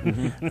want."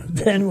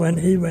 Then when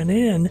he went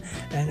in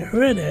and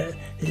heard it,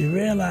 he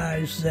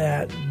realized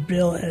that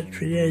Bill had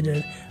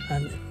created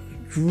a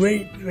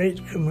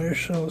great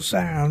commercial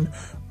sound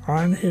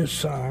on his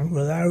song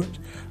without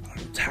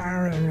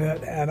tiring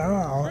it at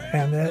all,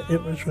 and that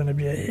it was going to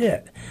be a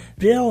hit.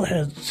 Bill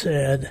had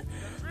said,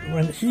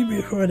 when he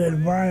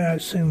recorded Why I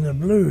Sing the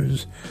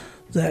Blues,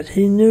 that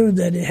he knew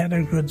that he had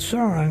a good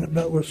song,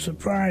 but was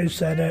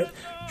surprised that it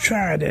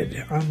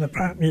charted on the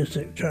pop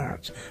music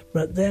charts.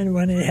 But then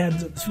when he had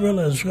The Thrill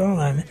Is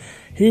Gone,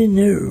 he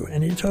knew,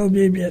 and he told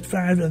B.B. at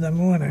 5 in the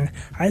morning,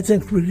 "I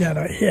think we got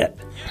a hit."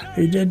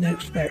 He didn't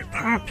expect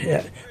pop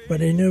hit,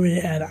 but he knew he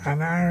had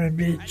an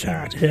R&B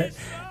chart hit,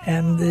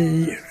 and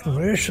the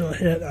commercial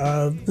hit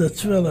of The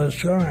Thrill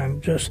Is Gone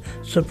just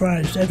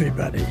surprised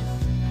everybody.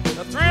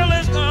 The thrill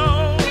is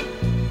gone.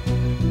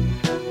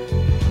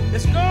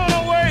 It's gone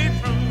away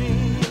from me.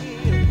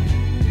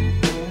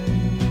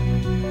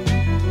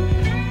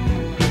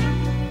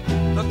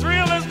 The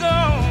thrill is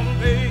gone,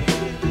 baby.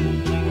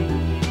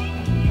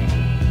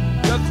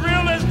 The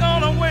thrill is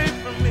gone away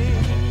from me.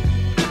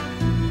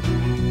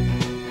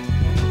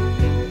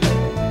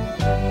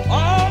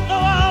 Although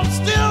I'll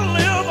still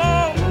live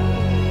on,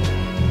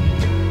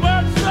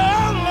 but so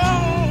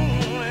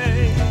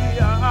lonely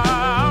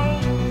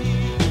I'll be.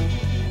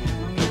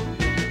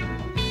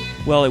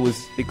 Well, it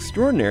was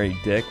extraordinary,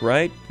 Dick,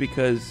 right?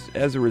 Because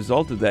as a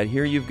result of that,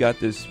 here you've got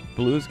this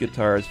blues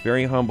guitarist,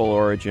 very humble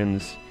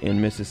origins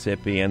in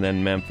Mississippi and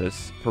then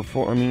Memphis,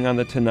 performing on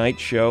The Tonight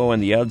Show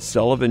and The Ed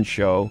Sullivan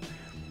Show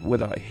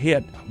with a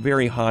hit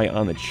very high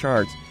on the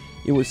charts.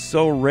 It was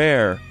so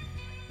rare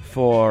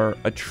for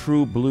a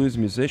true blues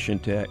musician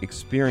to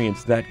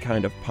experience that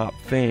kind of pop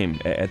fame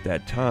at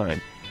that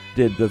time.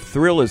 Did The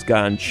Thrill Is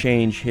Gone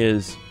change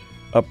his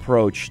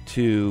approach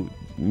to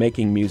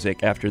making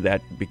music after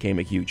that became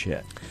a huge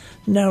hit?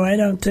 No, I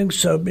don't think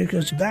so,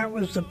 because that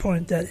was the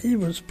point, that he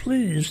was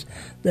pleased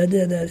that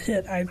it had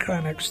hit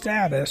iconic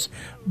status,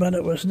 but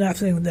it was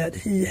nothing that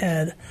he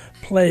had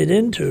played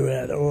into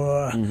it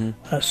or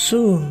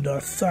assumed or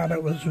thought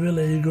it was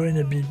really going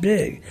to be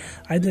big.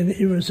 I think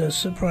he was as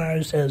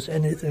surprised as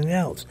anything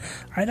else.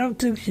 I don't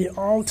think he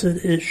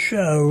altered his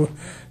show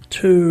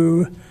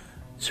to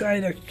try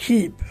to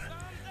keep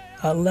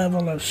a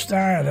level of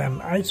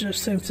stardom. I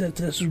just think that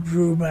this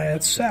grew by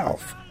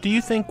itself. Do you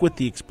think with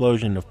the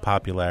explosion of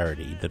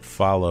popularity that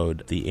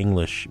followed the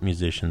English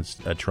musicians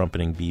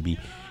trumpeting B.B.,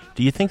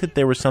 do you think that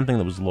there was something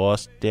that was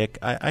lost, Dick?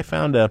 I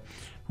found a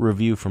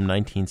review from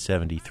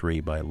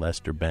 1973 by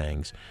Lester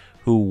Bangs,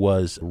 who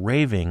was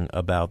raving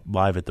about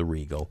Live at the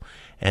Regal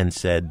and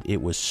said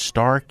it was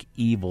stark,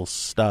 evil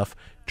stuff,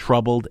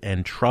 troubled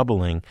and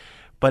troubling.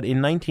 But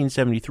in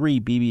 1973,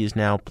 B.B. is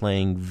now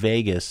playing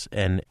Vegas,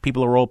 and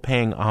people are all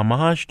paying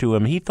homage to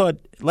him.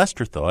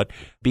 Lester thought,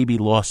 B.B.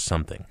 lost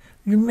something.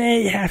 You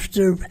may have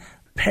to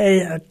pay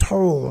a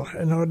toll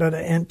in order to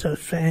enter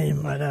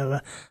fame,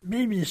 whatever.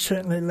 B.B.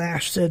 certainly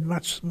lasted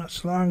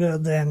much longer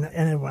than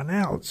anyone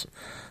else.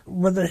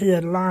 Whether he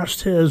had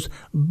lost his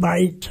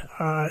bite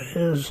or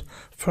his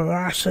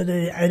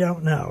ferocity, I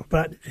don't know.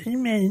 But he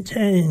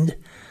maintained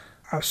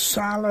a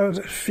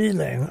solid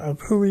feeling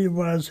of who he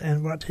was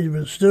and what he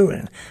was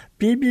doing.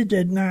 B.B.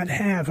 did not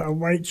have a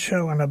white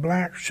show and a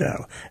black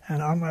show,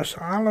 and almost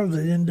all of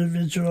the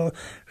individual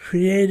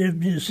creative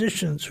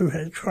musicians who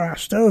had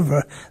crossed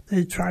over,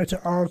 they tried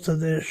to alter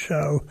their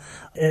show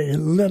a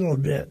little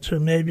bit to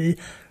maybe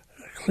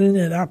clean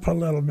it up a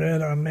little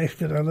bit or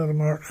make it a little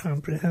more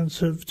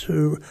comprehensive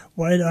to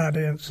white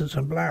audiences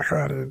and black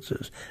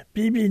audiences.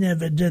 B.B.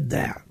 never did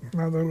that. In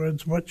other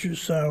words, what you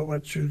sow,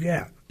 what you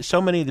get. So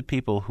many of the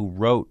people who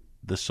wrote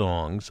the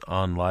songs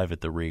on Live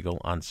at the Regal,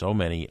 on so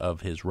many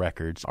of his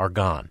records, are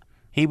gone.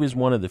 He was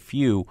one of the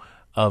few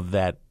of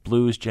that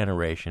blues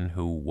generation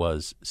who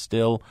was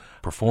still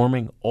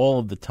performing all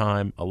of the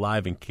time,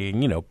 alive and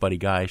king, Buddy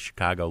Guy,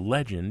 Chicago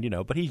legend,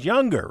 but he's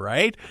younger,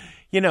 right?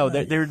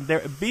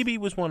 B.B.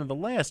 was one of the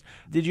last.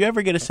 Did you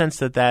ever get a sense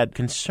that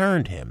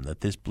concerned him,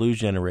 that this blues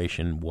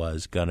generation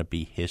was going to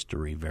be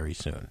history very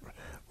soon?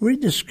 We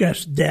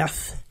discussed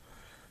death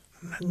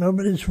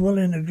Nobody's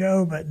willing to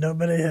go, but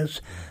nobody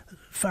has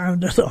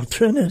found an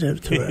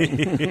alternative to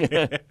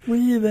it. We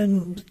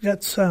even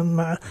got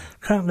some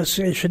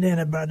conversation in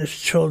about his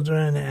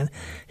children, and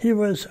he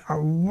was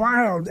a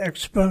wild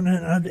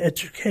exponent of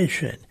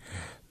education,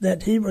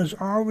 that he was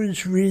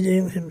always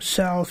reading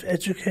himself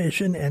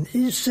education, and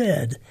he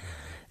said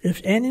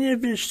if any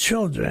of his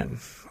children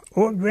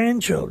or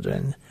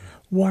grandchildren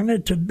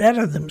wanted to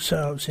better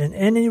themselves in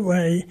any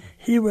way,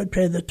 he would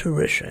pay the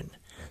tuition.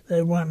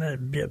 They wanted to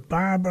be a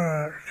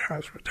barber, a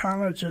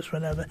cosmetologist,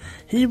 whatever.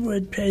 He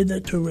would pay the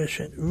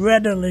tuition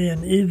readily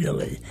and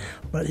eagerly,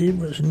 but he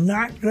was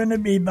not going to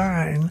be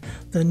buying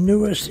the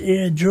newest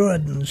Air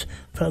Jordans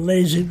for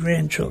lazy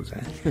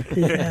grandchildren.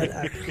 He had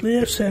a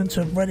clear sense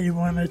of what he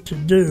wanted to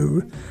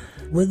do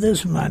with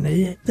his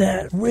money,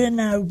 that we're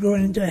now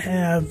going to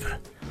have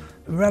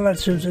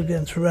relatives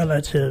against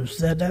relatives,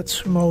 that's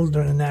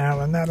smoldering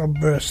now, and that'll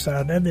burst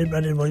out.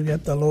 Everybody will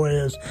get the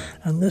lawyers,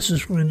 and this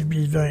is going to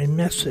be very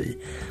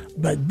messy.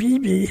 But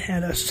B.B.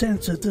 had a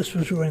sense that this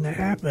was going to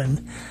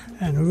happen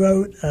and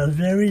wrote a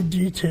very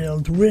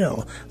detailed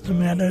will. As a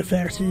matter of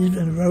fact, he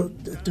even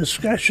wrote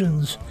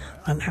discussions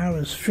on how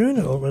his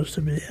funeral was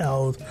to be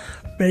held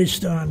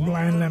based on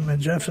Blind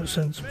Lemon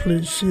Jefferson's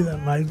 "Please see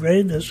that my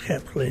grave is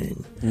kept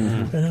clean."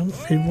 Mm-hmm. You know,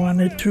 he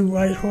wanted 2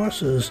 white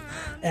horses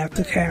at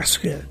the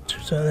casket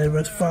so they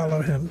would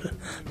follow him to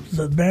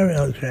the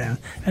burial ground.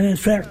 And in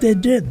fact, they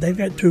did. They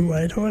got 2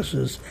 white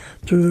horses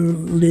to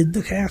lead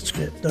the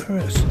casket, the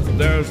hearse.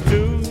 There's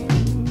 2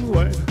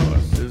 white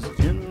horses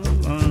in a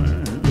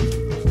line.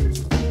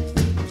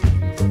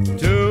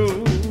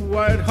 2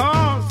 white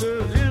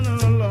horses in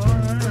a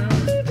line.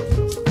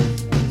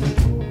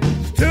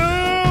 2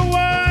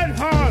 white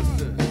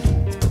horses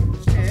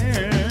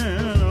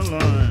in a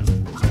line.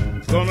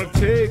 Gonna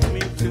take me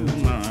to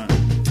my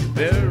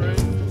burial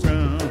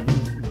ground.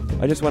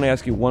 I just want to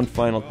ask you one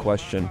final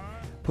question.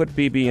 Put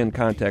B.B. in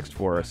context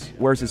for us.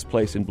 Where's his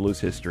place in blues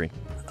history?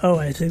 Oh,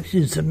 I think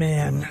he's the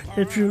man.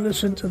 If you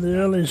listen to the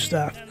early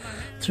stuff,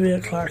 3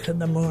 o'clock in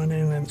the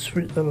morning and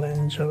Sweet Little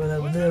Angel,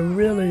 whatever, they're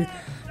really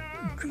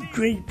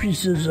great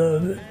pieces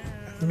of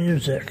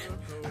music.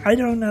 I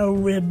don't know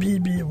where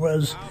B.B.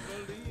 was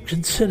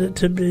considered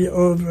to be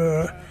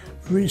over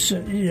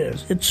recent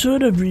years. It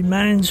sort of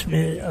reminds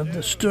me of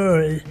the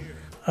story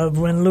of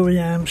when Louis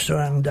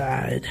Armstrong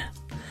died.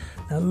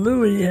 Now,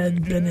 Louis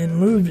had been in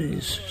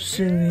movies,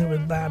 singing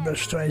with Barbra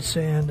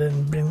Streisand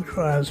and Bing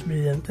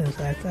Crosby and things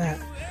like that.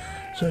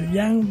 So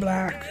young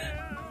black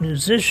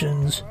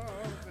musicians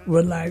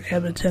would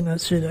have a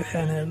tendency to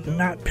kind of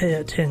not pay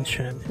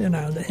attention. You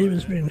know, that he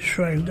was being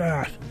shrugged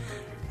off.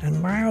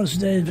 And Miles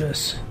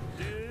Davis,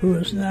 who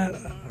was not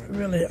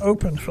really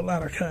open for a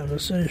lot of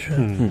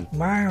conversation,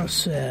 Miles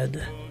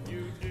said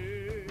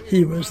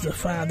he was the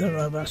father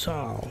of us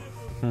all.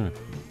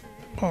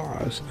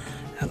 Pause.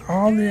 And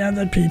all the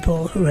other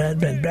people who had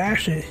been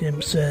bashing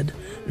him said,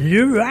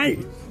 "You're right.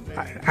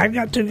 I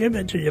got to give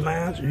it to you,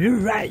 Miles. You're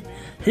right.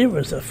 He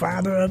was the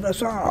father of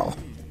us all."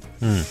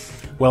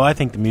 Well, I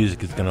think the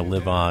music is going to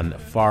live on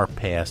far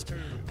past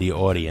the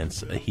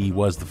audience. He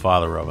was the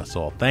father of us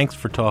all. Thanks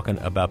for talking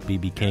about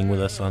B.B. King with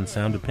us on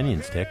Sound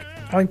Opinions, Dick.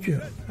 Thank you.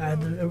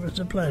 It was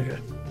a pleasure.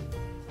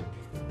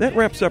 That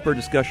wraps up our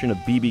discussion of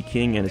B.B.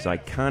 King and his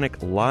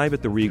iconic Live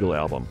at the Regal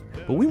album.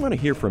 But we want to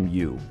hear from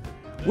you.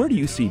 Where do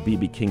you see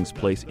B.B. King's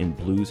place in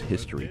blues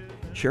history?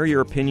 Share your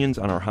opinions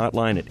on our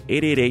hotline at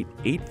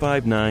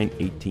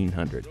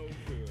 888-859-1800.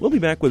 We'll be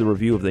back with a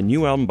review of the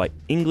new album by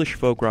English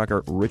folk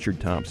rocker Richard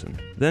Thompson.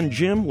 Then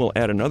Jim will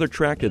add another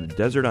track to the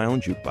Desert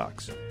Island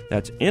Jukebox.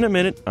 That's in a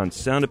minute on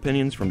Sound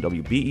Opinions from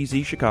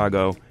WBEZ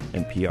Chicago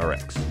and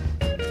PRX.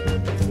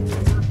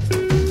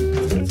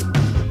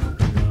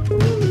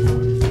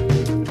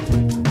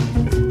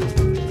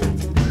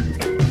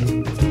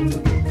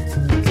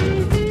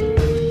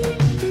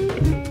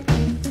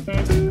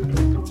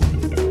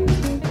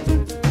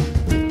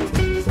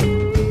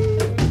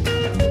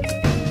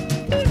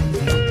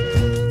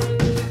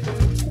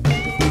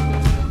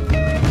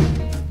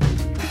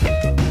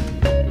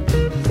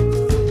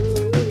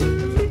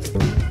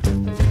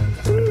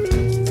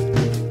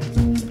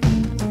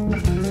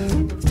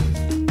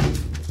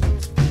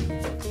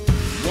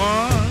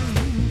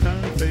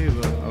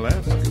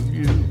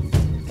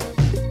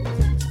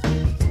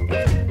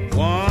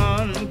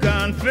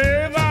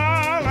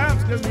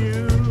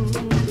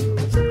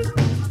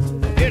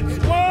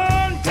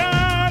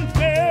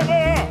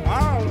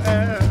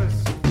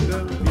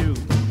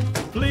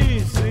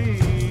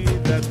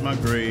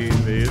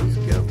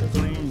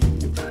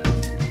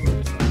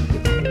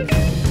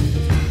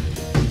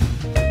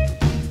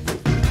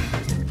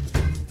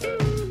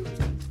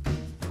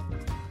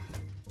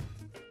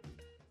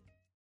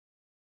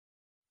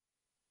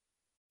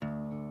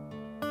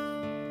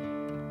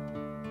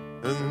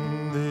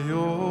 In the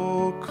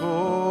old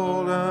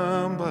cold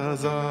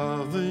embers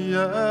of the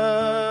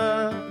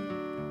year,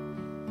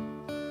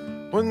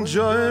 when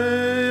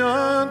joy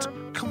and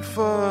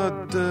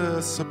comfort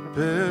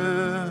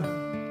disappear,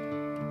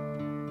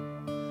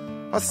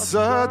 I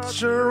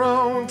search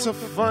around to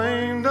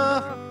find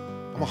a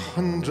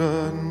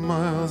 100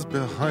 miles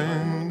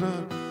behind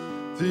her,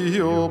 the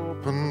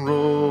open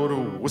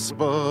road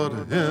whispered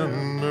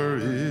in her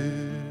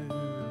ear.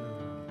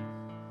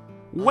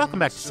 Welcome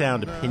back to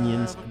Sound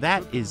Opinions.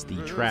 That is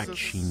the track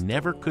She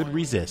Never Could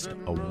Resist,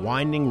 A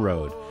Winding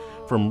Road,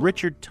 from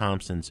Richard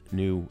Thompson's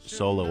new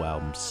solo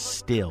album,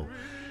 Still.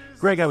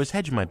 Greg, I was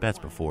hedging my bets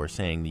before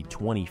saying the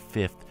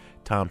 25th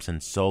Thompson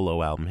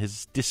solo album.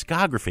 His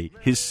discography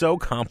is so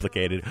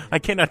complicated, I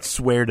cannot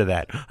swear to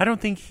that. I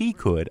don't think he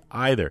could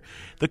either.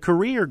 The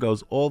career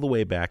goes all the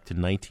way back to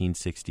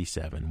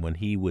 1967, when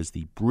he was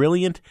the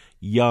brilliant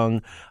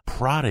young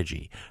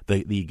prodigy,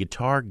 the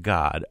guitar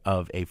god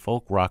of a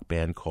folk rock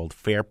band called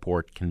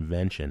Fairport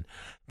Convention.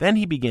 Then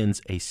he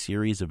begins a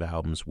series of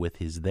albums with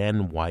his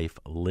then-wife,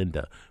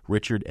 Linda,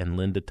 Richard and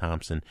Linda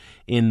Thompson,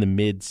 in the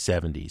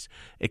mid-'70s.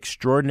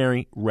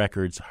 Extraordinary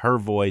records, her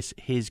voice,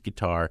 his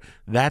guitar,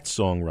 that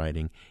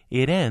songwriting.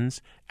 It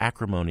ends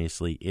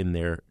acrimoniously in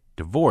their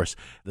divorce.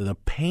 The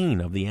pain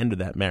of the end of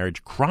that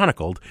marriage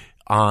chronicled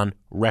on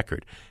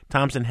record.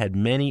 Thompson had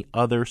many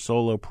other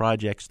solo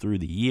projects through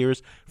the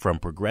years, from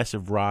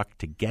progressive rock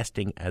to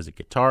guesting as a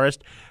guitarist,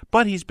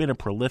 but he's been a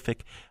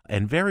prolific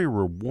and very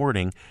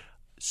rewarding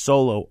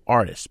solo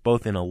artist,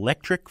 both in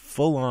electric,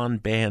 full-on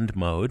band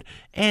mode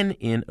and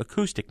in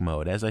acoustic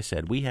mode. As I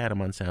said, we had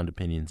him on Sound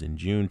Opinions in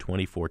June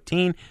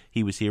 2014.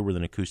 He was here with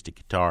an acoustic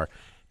guitar.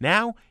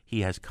 Now he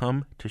has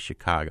come to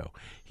Chicago.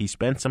 He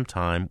spent some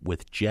time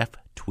with Jeff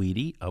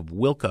Tweedy of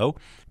Wilco.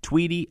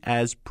 Tweedy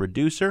as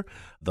producer,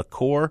 the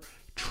core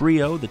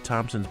trio that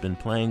Thompson's been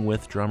playing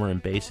with, drummer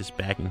and bassist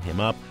backing him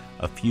up,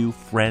 a few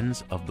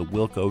friends of the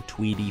Wilco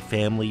Tweedy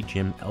family,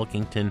 Jim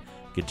Elkington,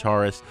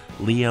 guitarist,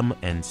 Liam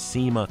and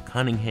Seema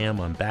Cunningham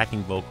on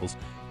backing vocals.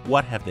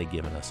 What have they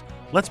given us?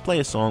 Let's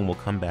play a song. We'll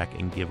come back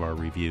and give our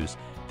reviews.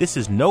 This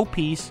is No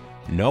Peace,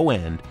 No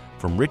End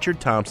from Richard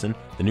Thompson.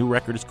 The new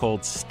record is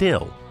called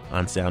Still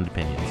on Sound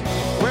Opinions.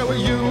 Where were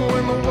you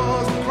when the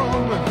walls were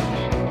crumbling?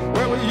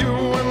 Where were you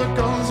when the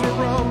guns were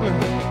rumbling?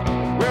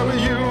 Where were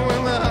you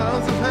when the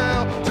hounds of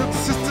hell took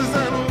sisters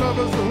and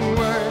lovers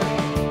away?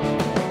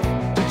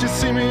 Did you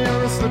see me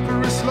on a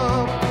slippery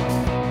slope,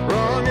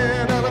 wrong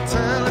end of a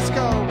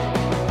telescope?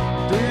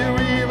 Do you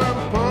even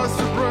pause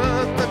for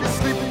breath? Have you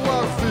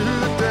sleepwalk through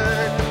the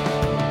day?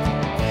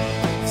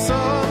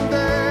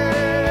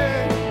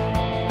 Someday,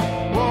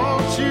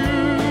 won't you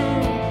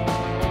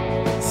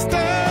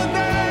stand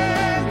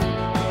in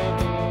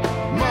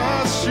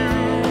my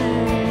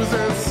shoes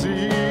and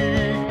see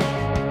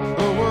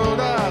the world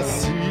I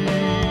see?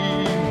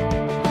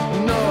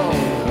 No,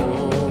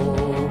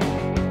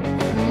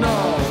 no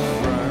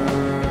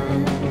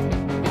friend,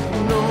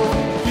 no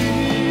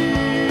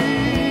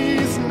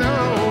peace, no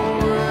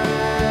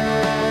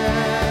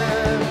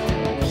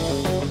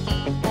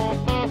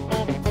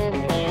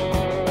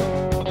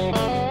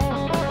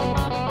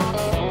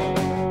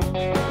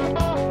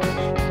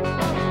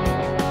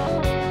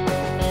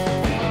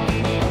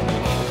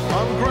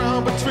I'm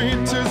ground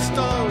between two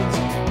stones,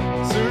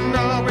 soon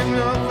I'll be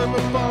nothing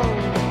but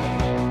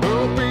bone.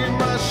 Who'll be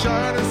my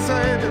shining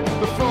savior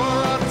before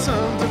I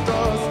turn to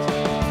dust?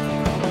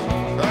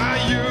 Are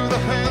you the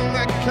hand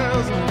that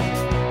kills me?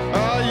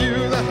 Are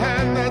you the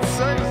hand that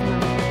saves me?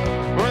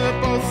 When they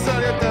both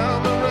set you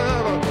down the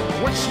river,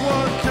 which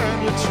one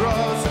can you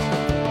trust?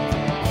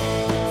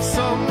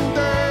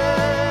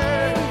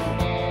 Someday,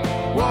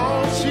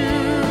 won't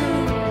you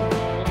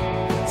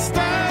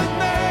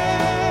stand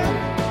in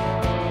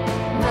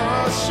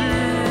my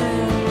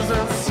shoes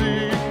and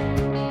see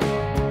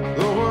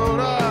the world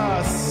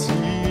I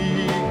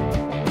see?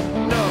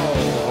 No,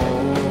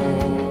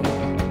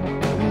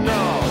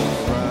 no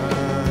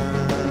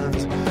friend,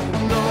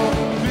 no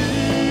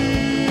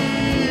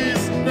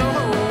peace, no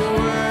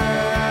end.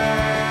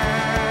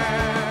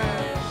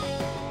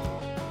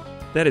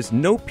 That is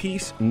No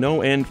Peace,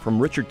 No End from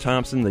Richard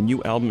Thompson. The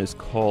new album is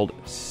called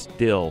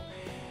Still.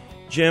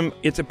 Jim,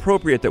 it's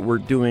appropriate that we're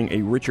doing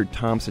a Richard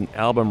Thompson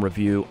album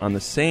review on the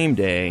same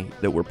day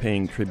that we're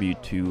paying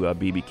tribute to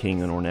B.B.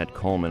 King and Ornette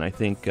Coleman. I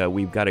think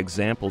we've got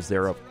examples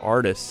there of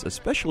artists,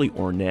 especially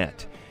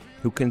Ornette,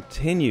 who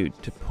continued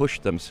to push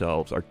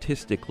themselves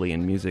artistically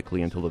and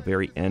musically until the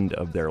very end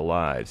of their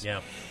lives. Yeah.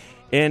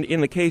 And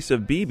in the case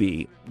of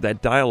B.B.,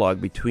 that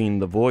dialogue between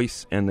the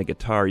voice and the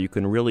guitar, you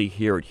can really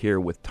hear it here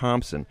with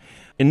Thompson.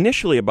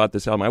 Initially about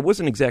this album, I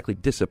wasn't exactly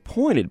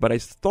disappointed, but I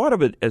thought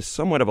of it as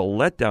somewhat of a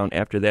letdown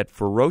after that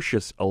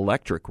Ferocious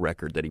Electric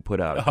record that he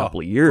put out a couple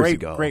of years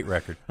ago. Great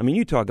record. I mean,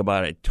 you talk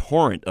about a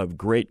torrent of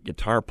great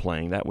guitar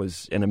playing. That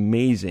was an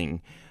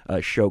amazing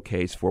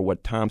showcase for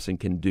what Thompson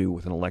can do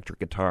with an electric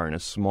guitar in a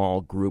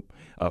small group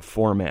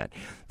format.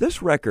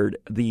 This record,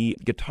 the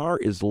guitar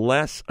is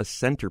less a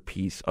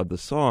centerpiece of the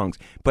songs,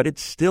 but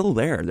it's still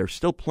there. There's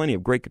still plenty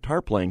of great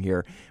guitar playing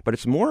here, but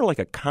it's more like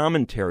a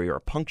commentary or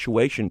a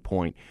punctuation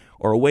point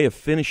or a way of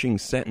finishing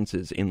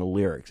sentences in the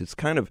lyrics. It's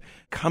kind of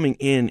coming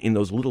in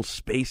those little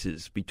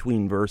spaces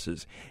between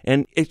verses.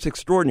 And it's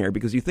extraordinary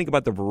because you think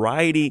about the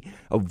variety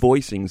of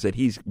voicings that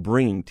he's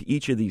bringing to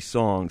each of these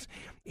songs.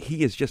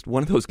 He is just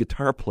one of those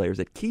guitar players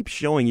that keeps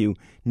showing you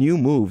new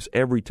moves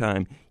every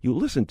time you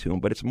listen to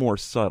him, but it's more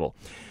subtle.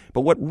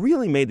 But what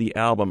really made the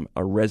album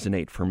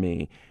resonate for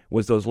me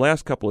was those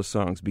last couple of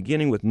songs,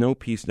 beginning with No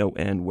Peace, No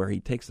End, where he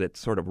takes that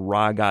sort of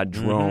raga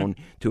drone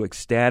to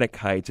ecstatic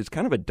heights. It's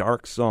kind of a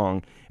dark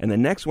song. And the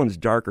next one's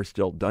darker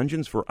still,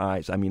 Dungeons for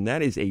Eyes. I mean,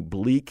 that's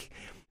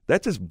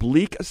as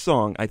bleak a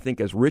song, I think,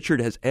 as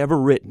Richard has ever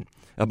written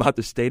about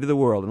the state of the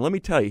world. And let me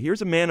tell you,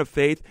 here's a man of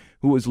faith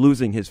who is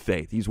losing his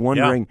faith. He's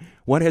wondering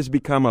what has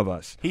become of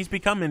us. He's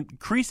become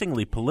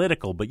increasingly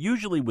political, but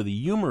usually with a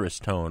humorous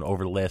tone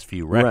over the last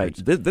few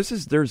records. Right.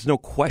 There's no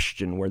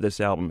question where this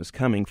album is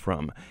coming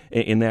from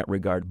in that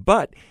regard.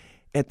 But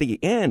at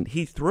the end,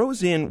 he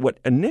throws in what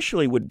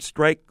initially would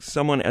strike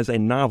someone as a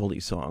novelty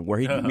song, where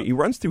he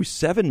runs through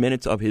 7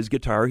 minutes of his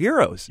guitar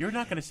heroes. You're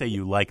not going to say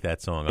you like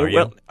that song, are you?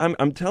 Well,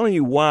 I'm telling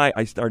you why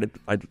I started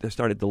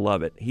to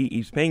love it.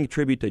 He's paying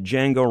tribute to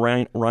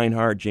Django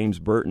Reinhardt, James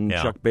Burton,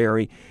 Chuck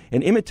Berry,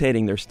 and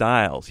imitating their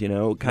styles.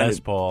 Les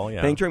Paul,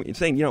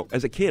 saying,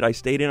 as a kid, I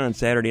stayed in on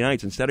Saturday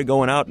nights instead of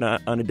going out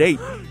on a date.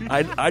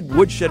 I'd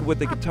woodshed with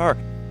the guitar.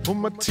 Well,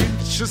 my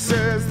teacher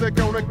says they're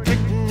gonna kick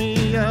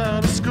me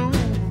out of school,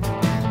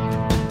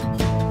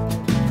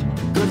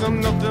 'cause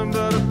I'm nothing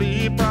but a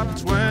bebop,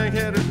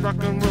 twang-headed rock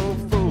and roll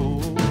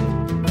fool.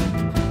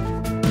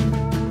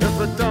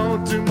 If I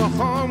don't do my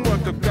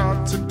homework, I've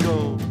got to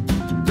go.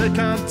 They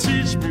can't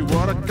teach me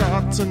what I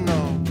got to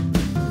know.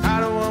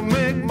 How do I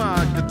make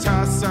my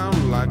guitar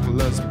sound like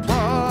Les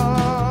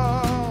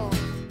Paul?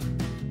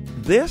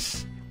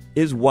 This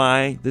is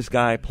why this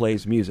guy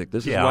plays music.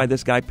 This is why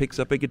this guy picks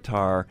up a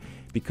guitar,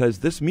 because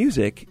this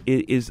music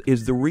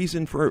is the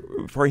reason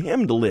for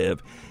him to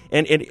live.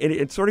 And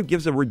it sort of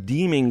gives a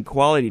redeeming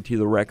quality to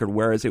the record,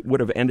 whereas it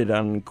would have ended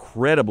on an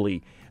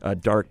incredibly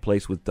dark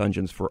place with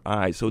Dungeons for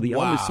Eyes. So the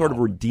album is sort of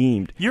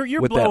redeemed.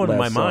 You're with blowing that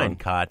my last song. mind,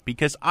 Cott,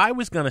 because I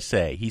was going to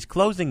say he's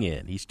closing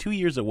in. He's 2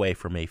 years away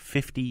from a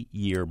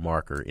 50-year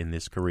marker in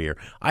this career.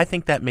 I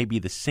think that may be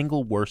the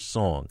single worst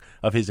song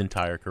of his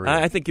entire career.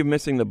 I think you're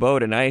missing the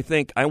boat, and I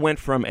think I went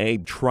from a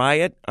try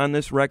it on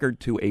this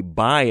record to a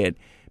buy it,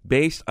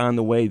 based on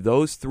the way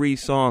those three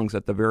songs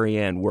at the very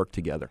end work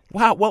together.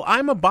 Wow, well,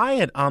 I'm a buy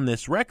it on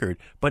this record,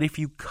 but if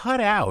you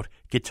cut out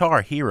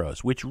Guitar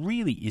Heroes, which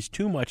really is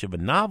too much of a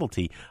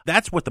novelty,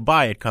 that's what the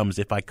buy it comes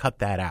if I cut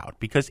that out,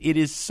 because it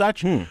is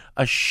such a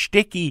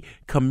shticky,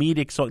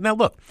 comedic song. Now,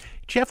 look,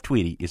 Jeff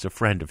Tweedy is a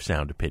friend of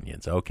Sound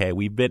Opinions, okay?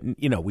 We've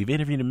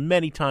interviewed him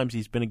many times.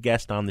 He's been a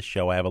guest on the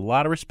show. I have a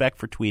lot of respect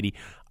for Tweedy.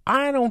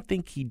 I don't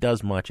think he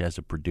does much as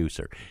a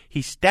producer.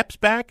 He steps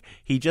back.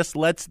 He just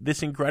lets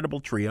this incredible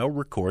trio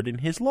record in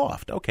his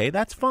loft. Okay,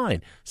 that's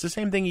fine. It's the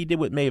same thing he did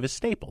with Mavis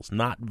Staples.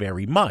 Not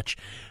very much.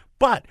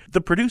 But the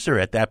producer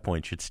at that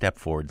point should step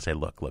forward and say,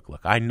 look,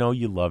 I know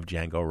you love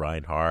Django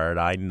Reinhardt.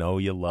 I know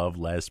you love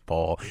Les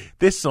Paul.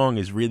 This song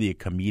is really a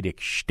comedic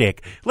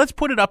shtick. Let's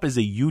put it up as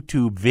a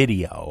YouTube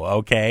video,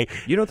 okay?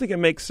 You don't think it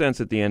makes sense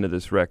at the end of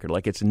this record,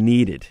 like it's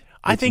needed?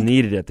 It's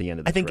needed at the end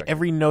of this record. I think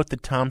every note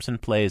that Thompson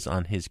plays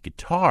on his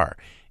guitar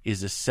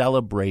is a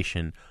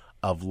celebration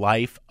of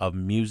life, of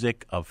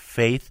music, of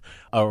faith,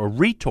 a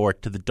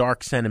retort to the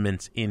dark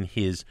sentiments in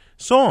his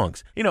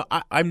songs.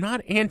 I'm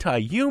not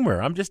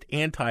anti-humor. I'm just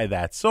anti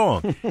that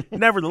song.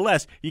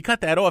 Nevertheless, you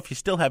cut that off, you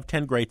still have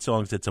 10 great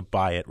songs. It's a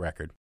buy-it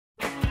record.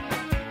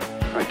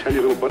 I tell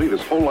you, little buddy,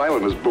 this whole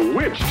island is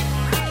bewitched.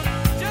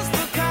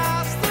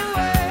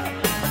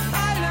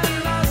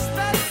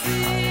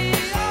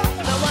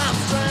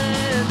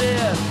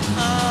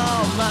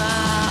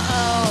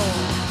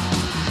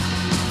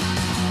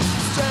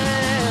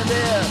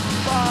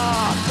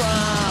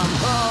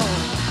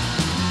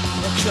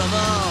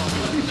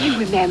 You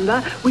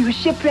remember, we were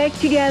shipwrecked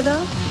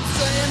together.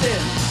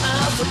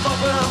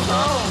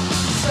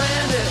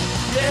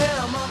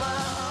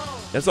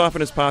 As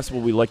often as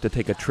possible, we like to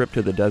take a trip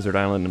to the desert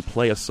island and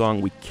play a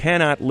song we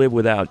cannot live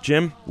without.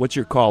 Jim, what's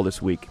your call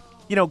this week?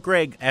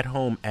 Greg, at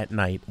home at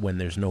night when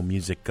there's no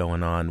music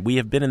going on, we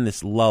have been in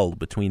this lull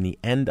between the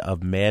end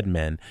of Mad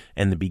Men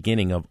and the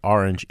beginning of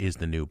Orange is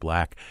the New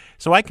Black.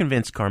 So I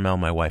convinced Carmel,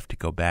 my wife, to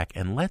go back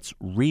and let's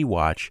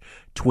rewatch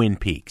Twin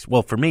Peaks.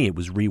 Well, for me, it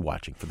was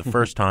rewatching for the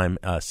first time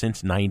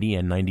since 90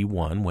 and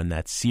 91 when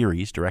that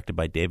series, directed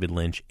by David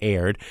Lynch,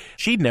 aired.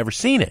 She'd never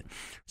seen it.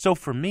 So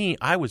for me,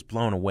 I was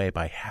blown away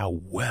by how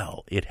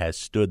well it has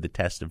stood the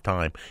test of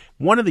time.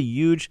 One of the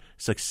huge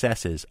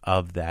successes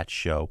of that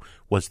show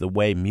was the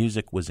way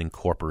music was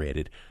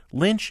incorporated.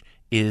 Lynch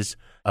is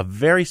a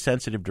very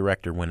sensitive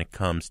director when it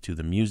comes to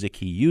the music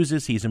he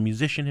uses. He's a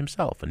musician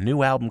himself. A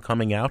new album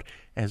coming out,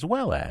 as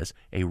well as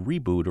a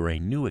reboot or a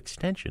new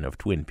extension of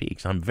Twin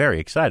Peaks. I'm very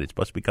excited. It's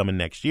supposed to be coming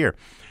next year.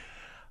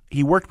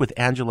 He worked with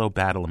Angelo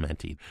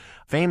Badalamenti.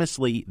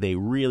 Famously, they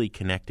really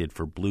connected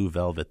for Blue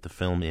Velvet, the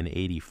film, in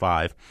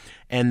 '85,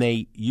 and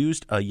they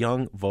used a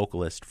young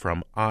vocalist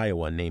from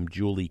Iowa named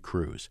Julie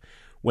Cruz.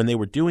 When they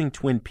were doing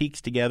Twin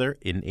Peaks together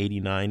in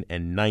 89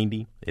 and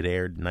 90, it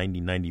aired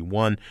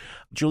 90-91,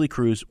 Julie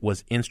Cruz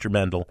was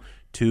instrumental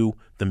to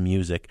the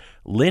music.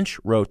 Lynch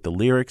wrote the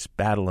lyrics,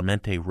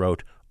 Badalamenti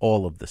wrote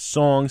all of the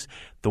songs.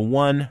 The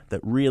one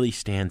that really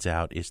stands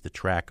out is the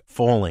track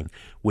Falling,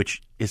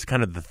 which is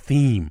kind of the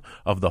theme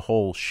of the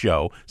whole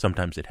show.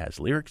 Sometimes it has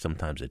lyrics,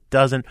 sometimes it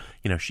doesn't.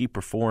 You know, she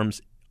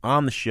performs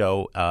on the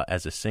show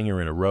as a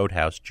singer in a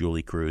roadhouse,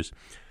 Julie Cruz.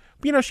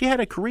 You know, she had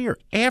a career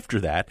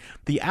after that.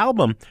 The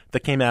album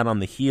that came out on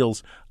the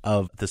heels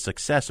of the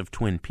success of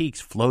Twin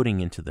Peaks, Floating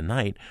into the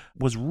Night,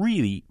 was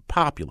really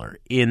popular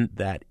in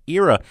that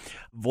era.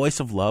 Voice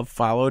of Love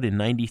followed in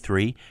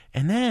 93,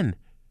 and then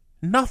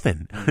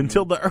nothing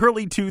until the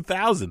early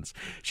 2000s.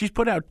 She's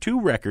put out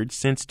 2 records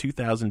since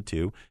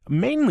 2002.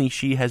 Mainly,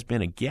 she has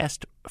been a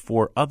guest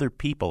for other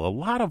people. A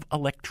lot of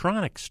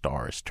electronic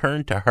stars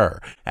turn to her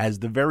as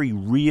the very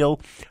real,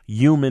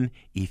 human,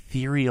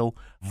 ethereal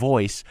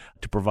voice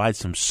to provide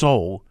some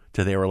soul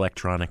to their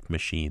electronic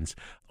machines.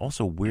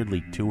 Also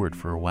weirdly toured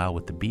for a while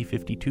with the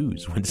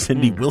B-52s when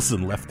Cindy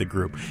Wilson left the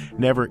group.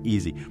 Never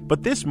easy.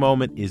 But this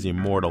moment is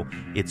immortal.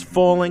 It's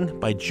Falling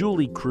by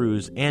Julie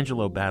Cruz,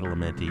 Angelo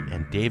Badalamenti,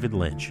 and David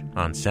Lynch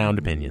on Sound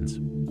Opinions.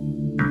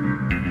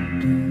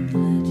 Don't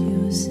let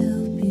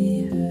yourself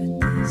be hurt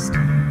this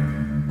time.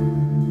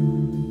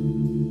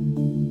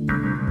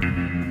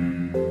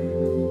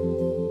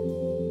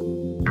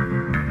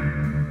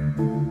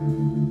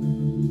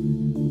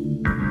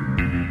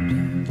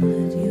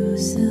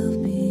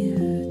 Yourself be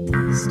hurt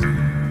this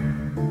time.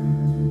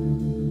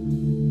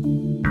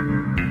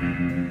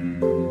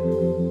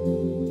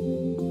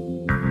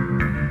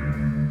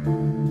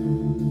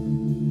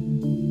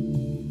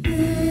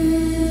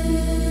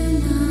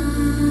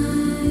 When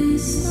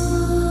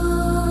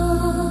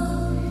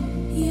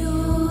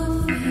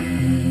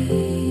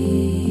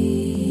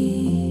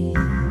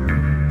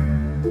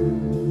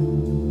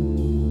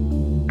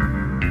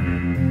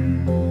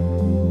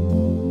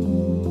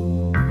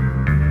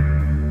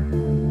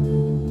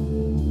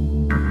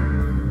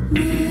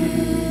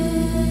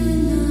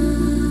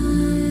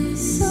I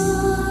saw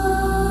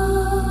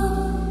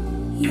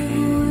your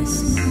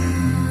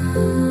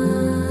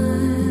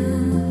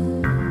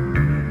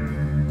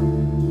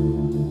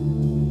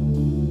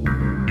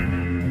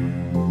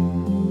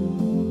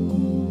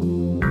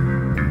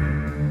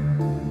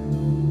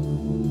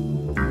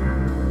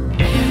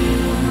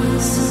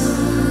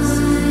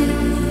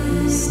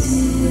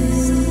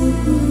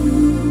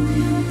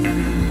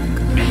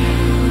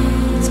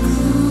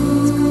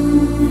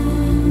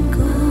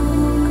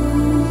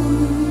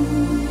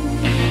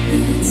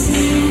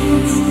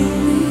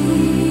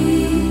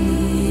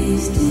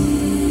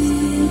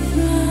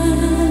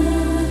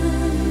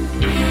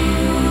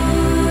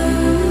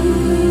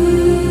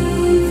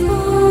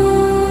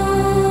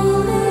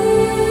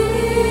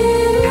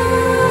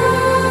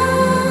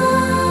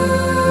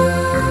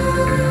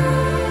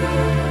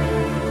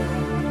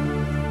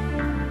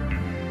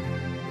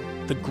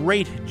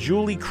great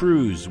Julie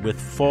Cruz with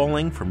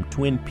Falling from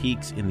Twin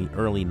Peaks in the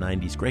early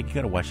 90s. Greg, you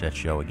got to watch that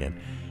show again.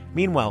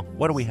 Meanwhile,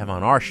 what do we have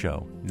on our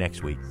show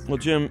next week? Well,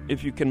 Jim,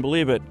 if you can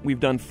believe it, we've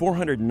done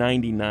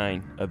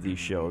 499 of these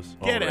shows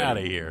Get already. out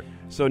of here.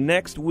 So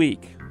next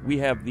week, we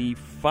have the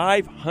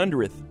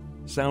 500th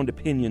Sound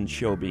Opinions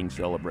show being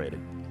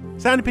celebrated.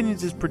 Sound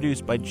Opinions is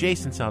produced by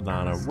Jason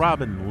Saldana,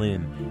 Robin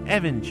Lynn,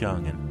 Evan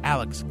Chung, and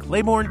Alex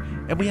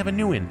Claiborne, and we have a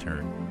new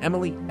intern,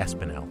 Emily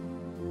Espinel.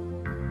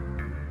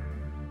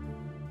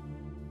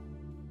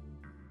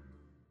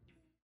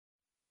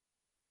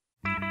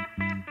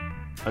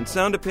 On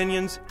Sound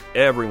Opinions,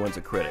 everyone's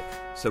a critic.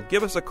 So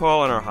give us a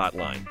call on our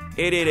hotline,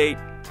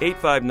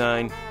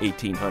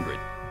 888-859-1800.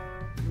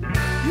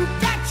 You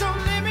got your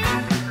limit,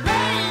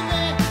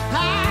 baby.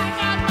 I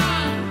got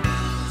mine.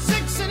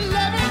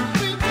 6'11",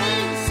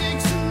 between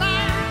 6 and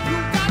 9. You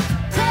got to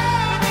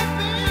tell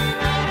me,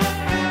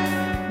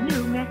 baby.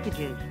 New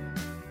messages.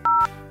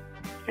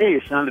 Hey,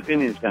 Sound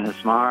Opinions,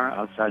 Dennis Marr,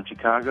 outside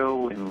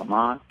Chicago in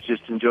Lamont.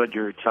 Just enjoyed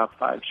your Top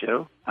 5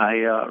 show. I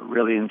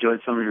really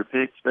enjoyed some of your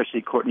picks,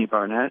 especially Courtney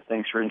Barnett.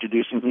 Thanks for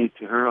introducing me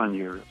to her on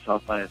your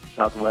South by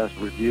Southwest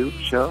Review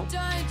show.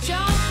 Don't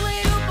jump,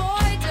 little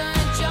boy,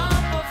 don't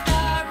jump off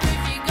that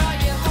roof. You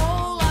got your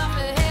whole life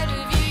ahead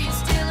of you, you're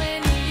still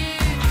in the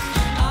youth.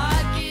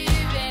 I'd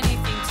give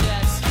anything to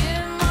have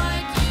skin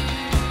like you.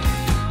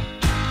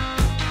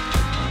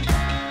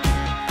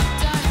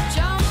 Don't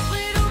jump,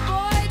 little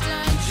boy,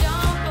 don't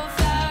jump off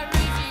that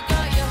roof. You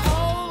got your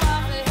whole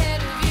life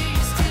ahead of you,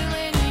 you're still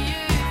in the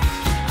youth.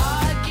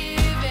 I'd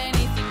give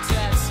anything to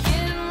have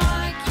skin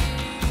like you.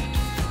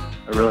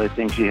 I really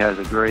think she has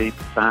a great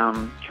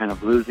sound, kind of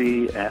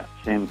bluesy. At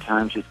the same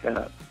time, she's got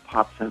a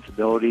pop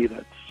sensibility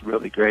that's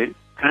really great.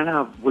 Kind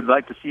of would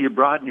like to see you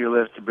broaden your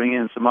list to bring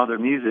in some other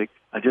music.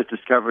 I just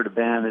discovered a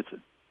band that's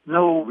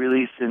no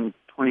release in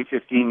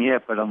 2015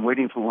 yet, but I'm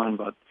waiting for one.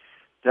 But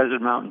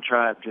Desert Mountain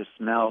Tribe just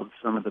smelled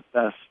some of the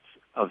best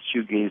of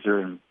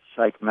shoegazer and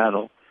psych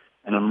metal,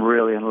 and I'm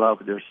really in love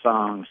with their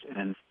songs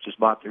and just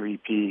bought their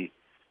EP.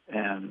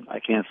 And I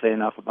can't say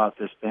enough about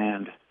this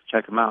band.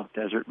 check them out,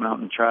 Desert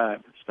Mountain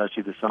Tribe,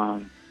 especially the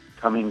song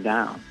Coming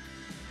Down.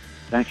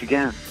 Thanks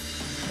again.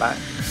 Bye.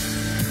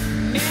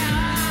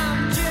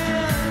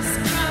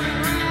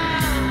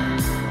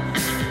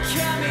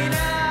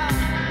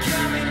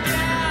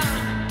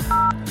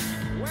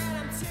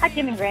 Hi,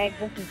 Jim and Greg.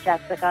 This is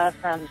Jessica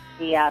from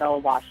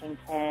Seattle,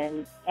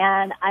 Washington.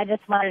 And I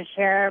just wanted to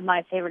share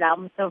my favorite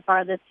album so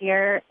far this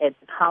year. It's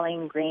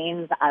Colleen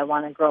Green's I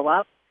Want to Grow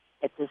Up.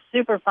 It's a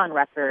super fun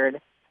record.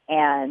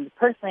 And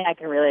personally, I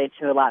can relate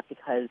to it a lot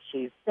because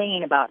she's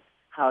singing about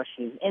how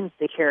she's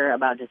insecure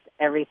about just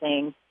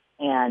everything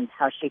and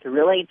how she could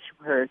relate to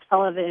her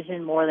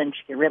television more than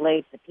she could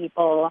relate to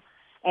people.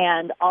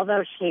 And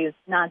although she's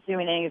not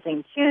doing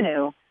anything too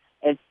new,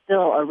 it's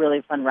still a really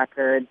fun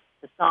record.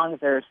 The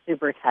songs are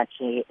super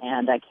catchy,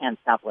 and I can't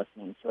stop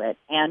listening to it.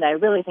 And I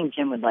really think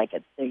Jim would like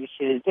it, so you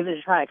should give it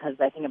a try because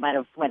I think it might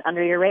have went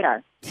under your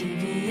radar.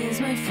 TV is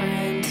my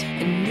friend,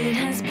 and it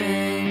has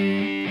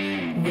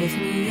been with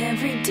me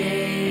every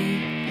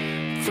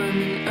day from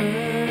an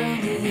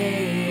early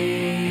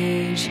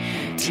age.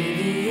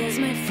 TV is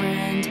my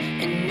friend,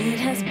 and it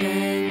has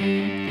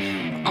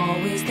been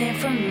always there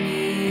for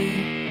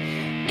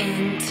me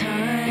in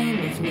time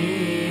of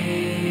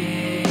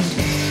need.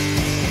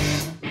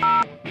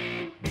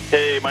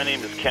 Hey, my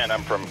name is Ken.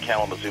 I'm from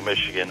Kalamazoo,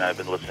 Michigan. I've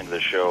been listening to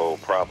the show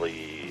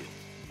probably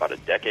about a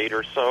decade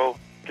or so.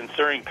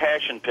 Concerning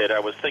Passion Pit, I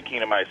was thinking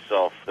to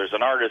myself, there's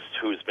an artist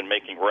who's been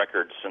making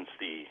records since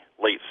the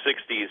late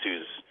 60s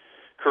who's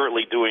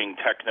currently doing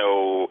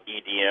techno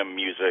EDM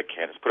music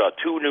and has put out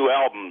 2 new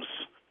albums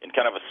in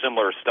kind of a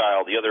similar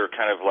style. The other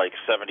kind of like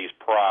 70s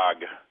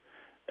prog.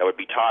 That would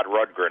be Todd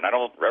Rundgren. I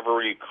don't ever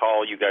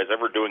recall you guys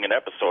ever doing an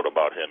episode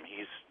about him.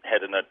 He's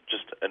had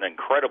just an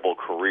incredible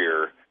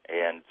career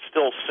and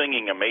still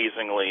singing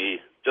amazingly.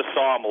 Just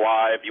saw him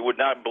live. You would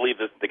not believe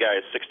that the guy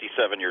is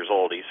 67 years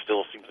old. He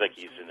still seems like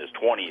he's in his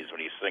 20s when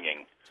he's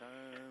singing.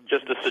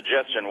 Just a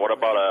suggestion, what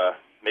about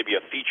maybe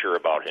a feature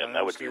about him?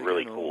 That would be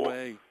really cool.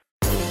 Time's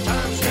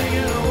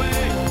singing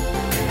away.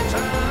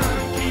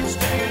 Time keeps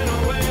singing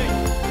away.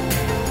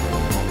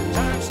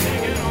 Time's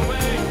singing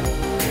away.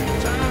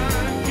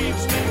 Time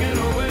keeps singing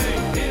away.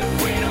 If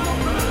we don't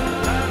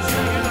run, time's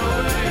singing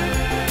away.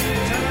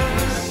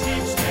 Time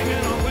keeps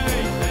singing away.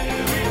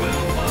 We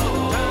will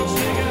fall. Time's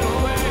singing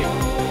away.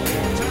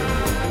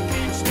 Time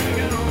keeps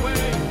singing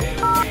away.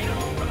 If we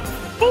don't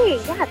run. Hey,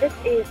 yeah, this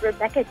is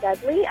Rebecca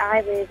Dudley.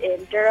 I live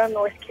in Durham,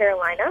 North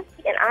Carolina,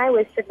 and I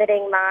was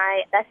submitting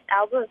my best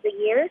album of the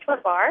year to a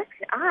bar.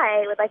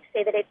 I would like to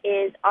say that it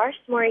is Ars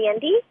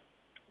Moriendi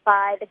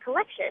by The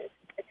Collection.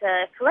 It's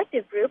a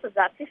collective group of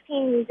about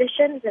 15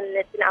 musicians, and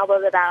it's an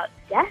album about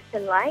death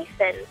and life,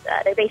 and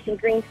they're based in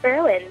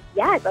Greensboro, and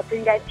yeah, I'd love for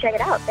you guys to check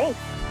it out. Thanks.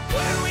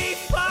 When we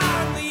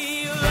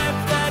finally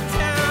left the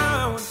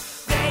town,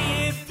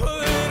 they had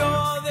put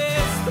all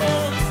their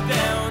stones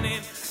down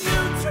in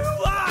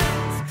neutral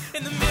lines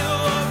in the middle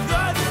of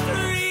the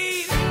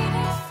street.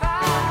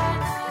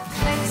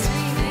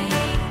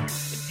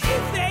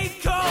 If they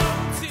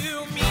come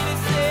to meet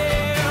us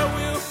there,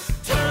 we'll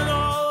turn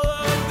all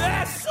of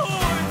their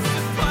swords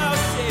to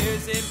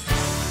plowshares and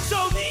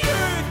sow the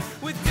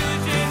earth with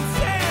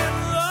diligence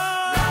and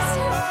love.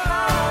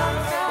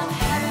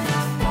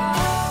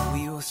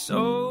 We will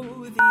sow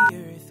the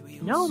earth.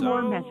 No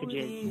more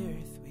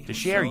messages. To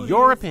share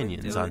your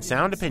opinions on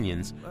Sound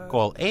Opinions,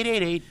 call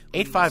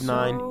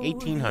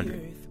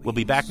 888-859-1800. We'll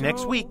be back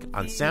next week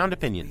on Sound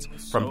Opinions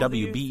from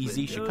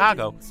WBEZ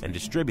Chicago and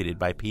distributed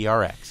by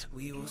PRX.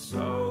 We will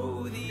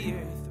sow the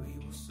earth. We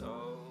will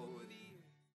sow.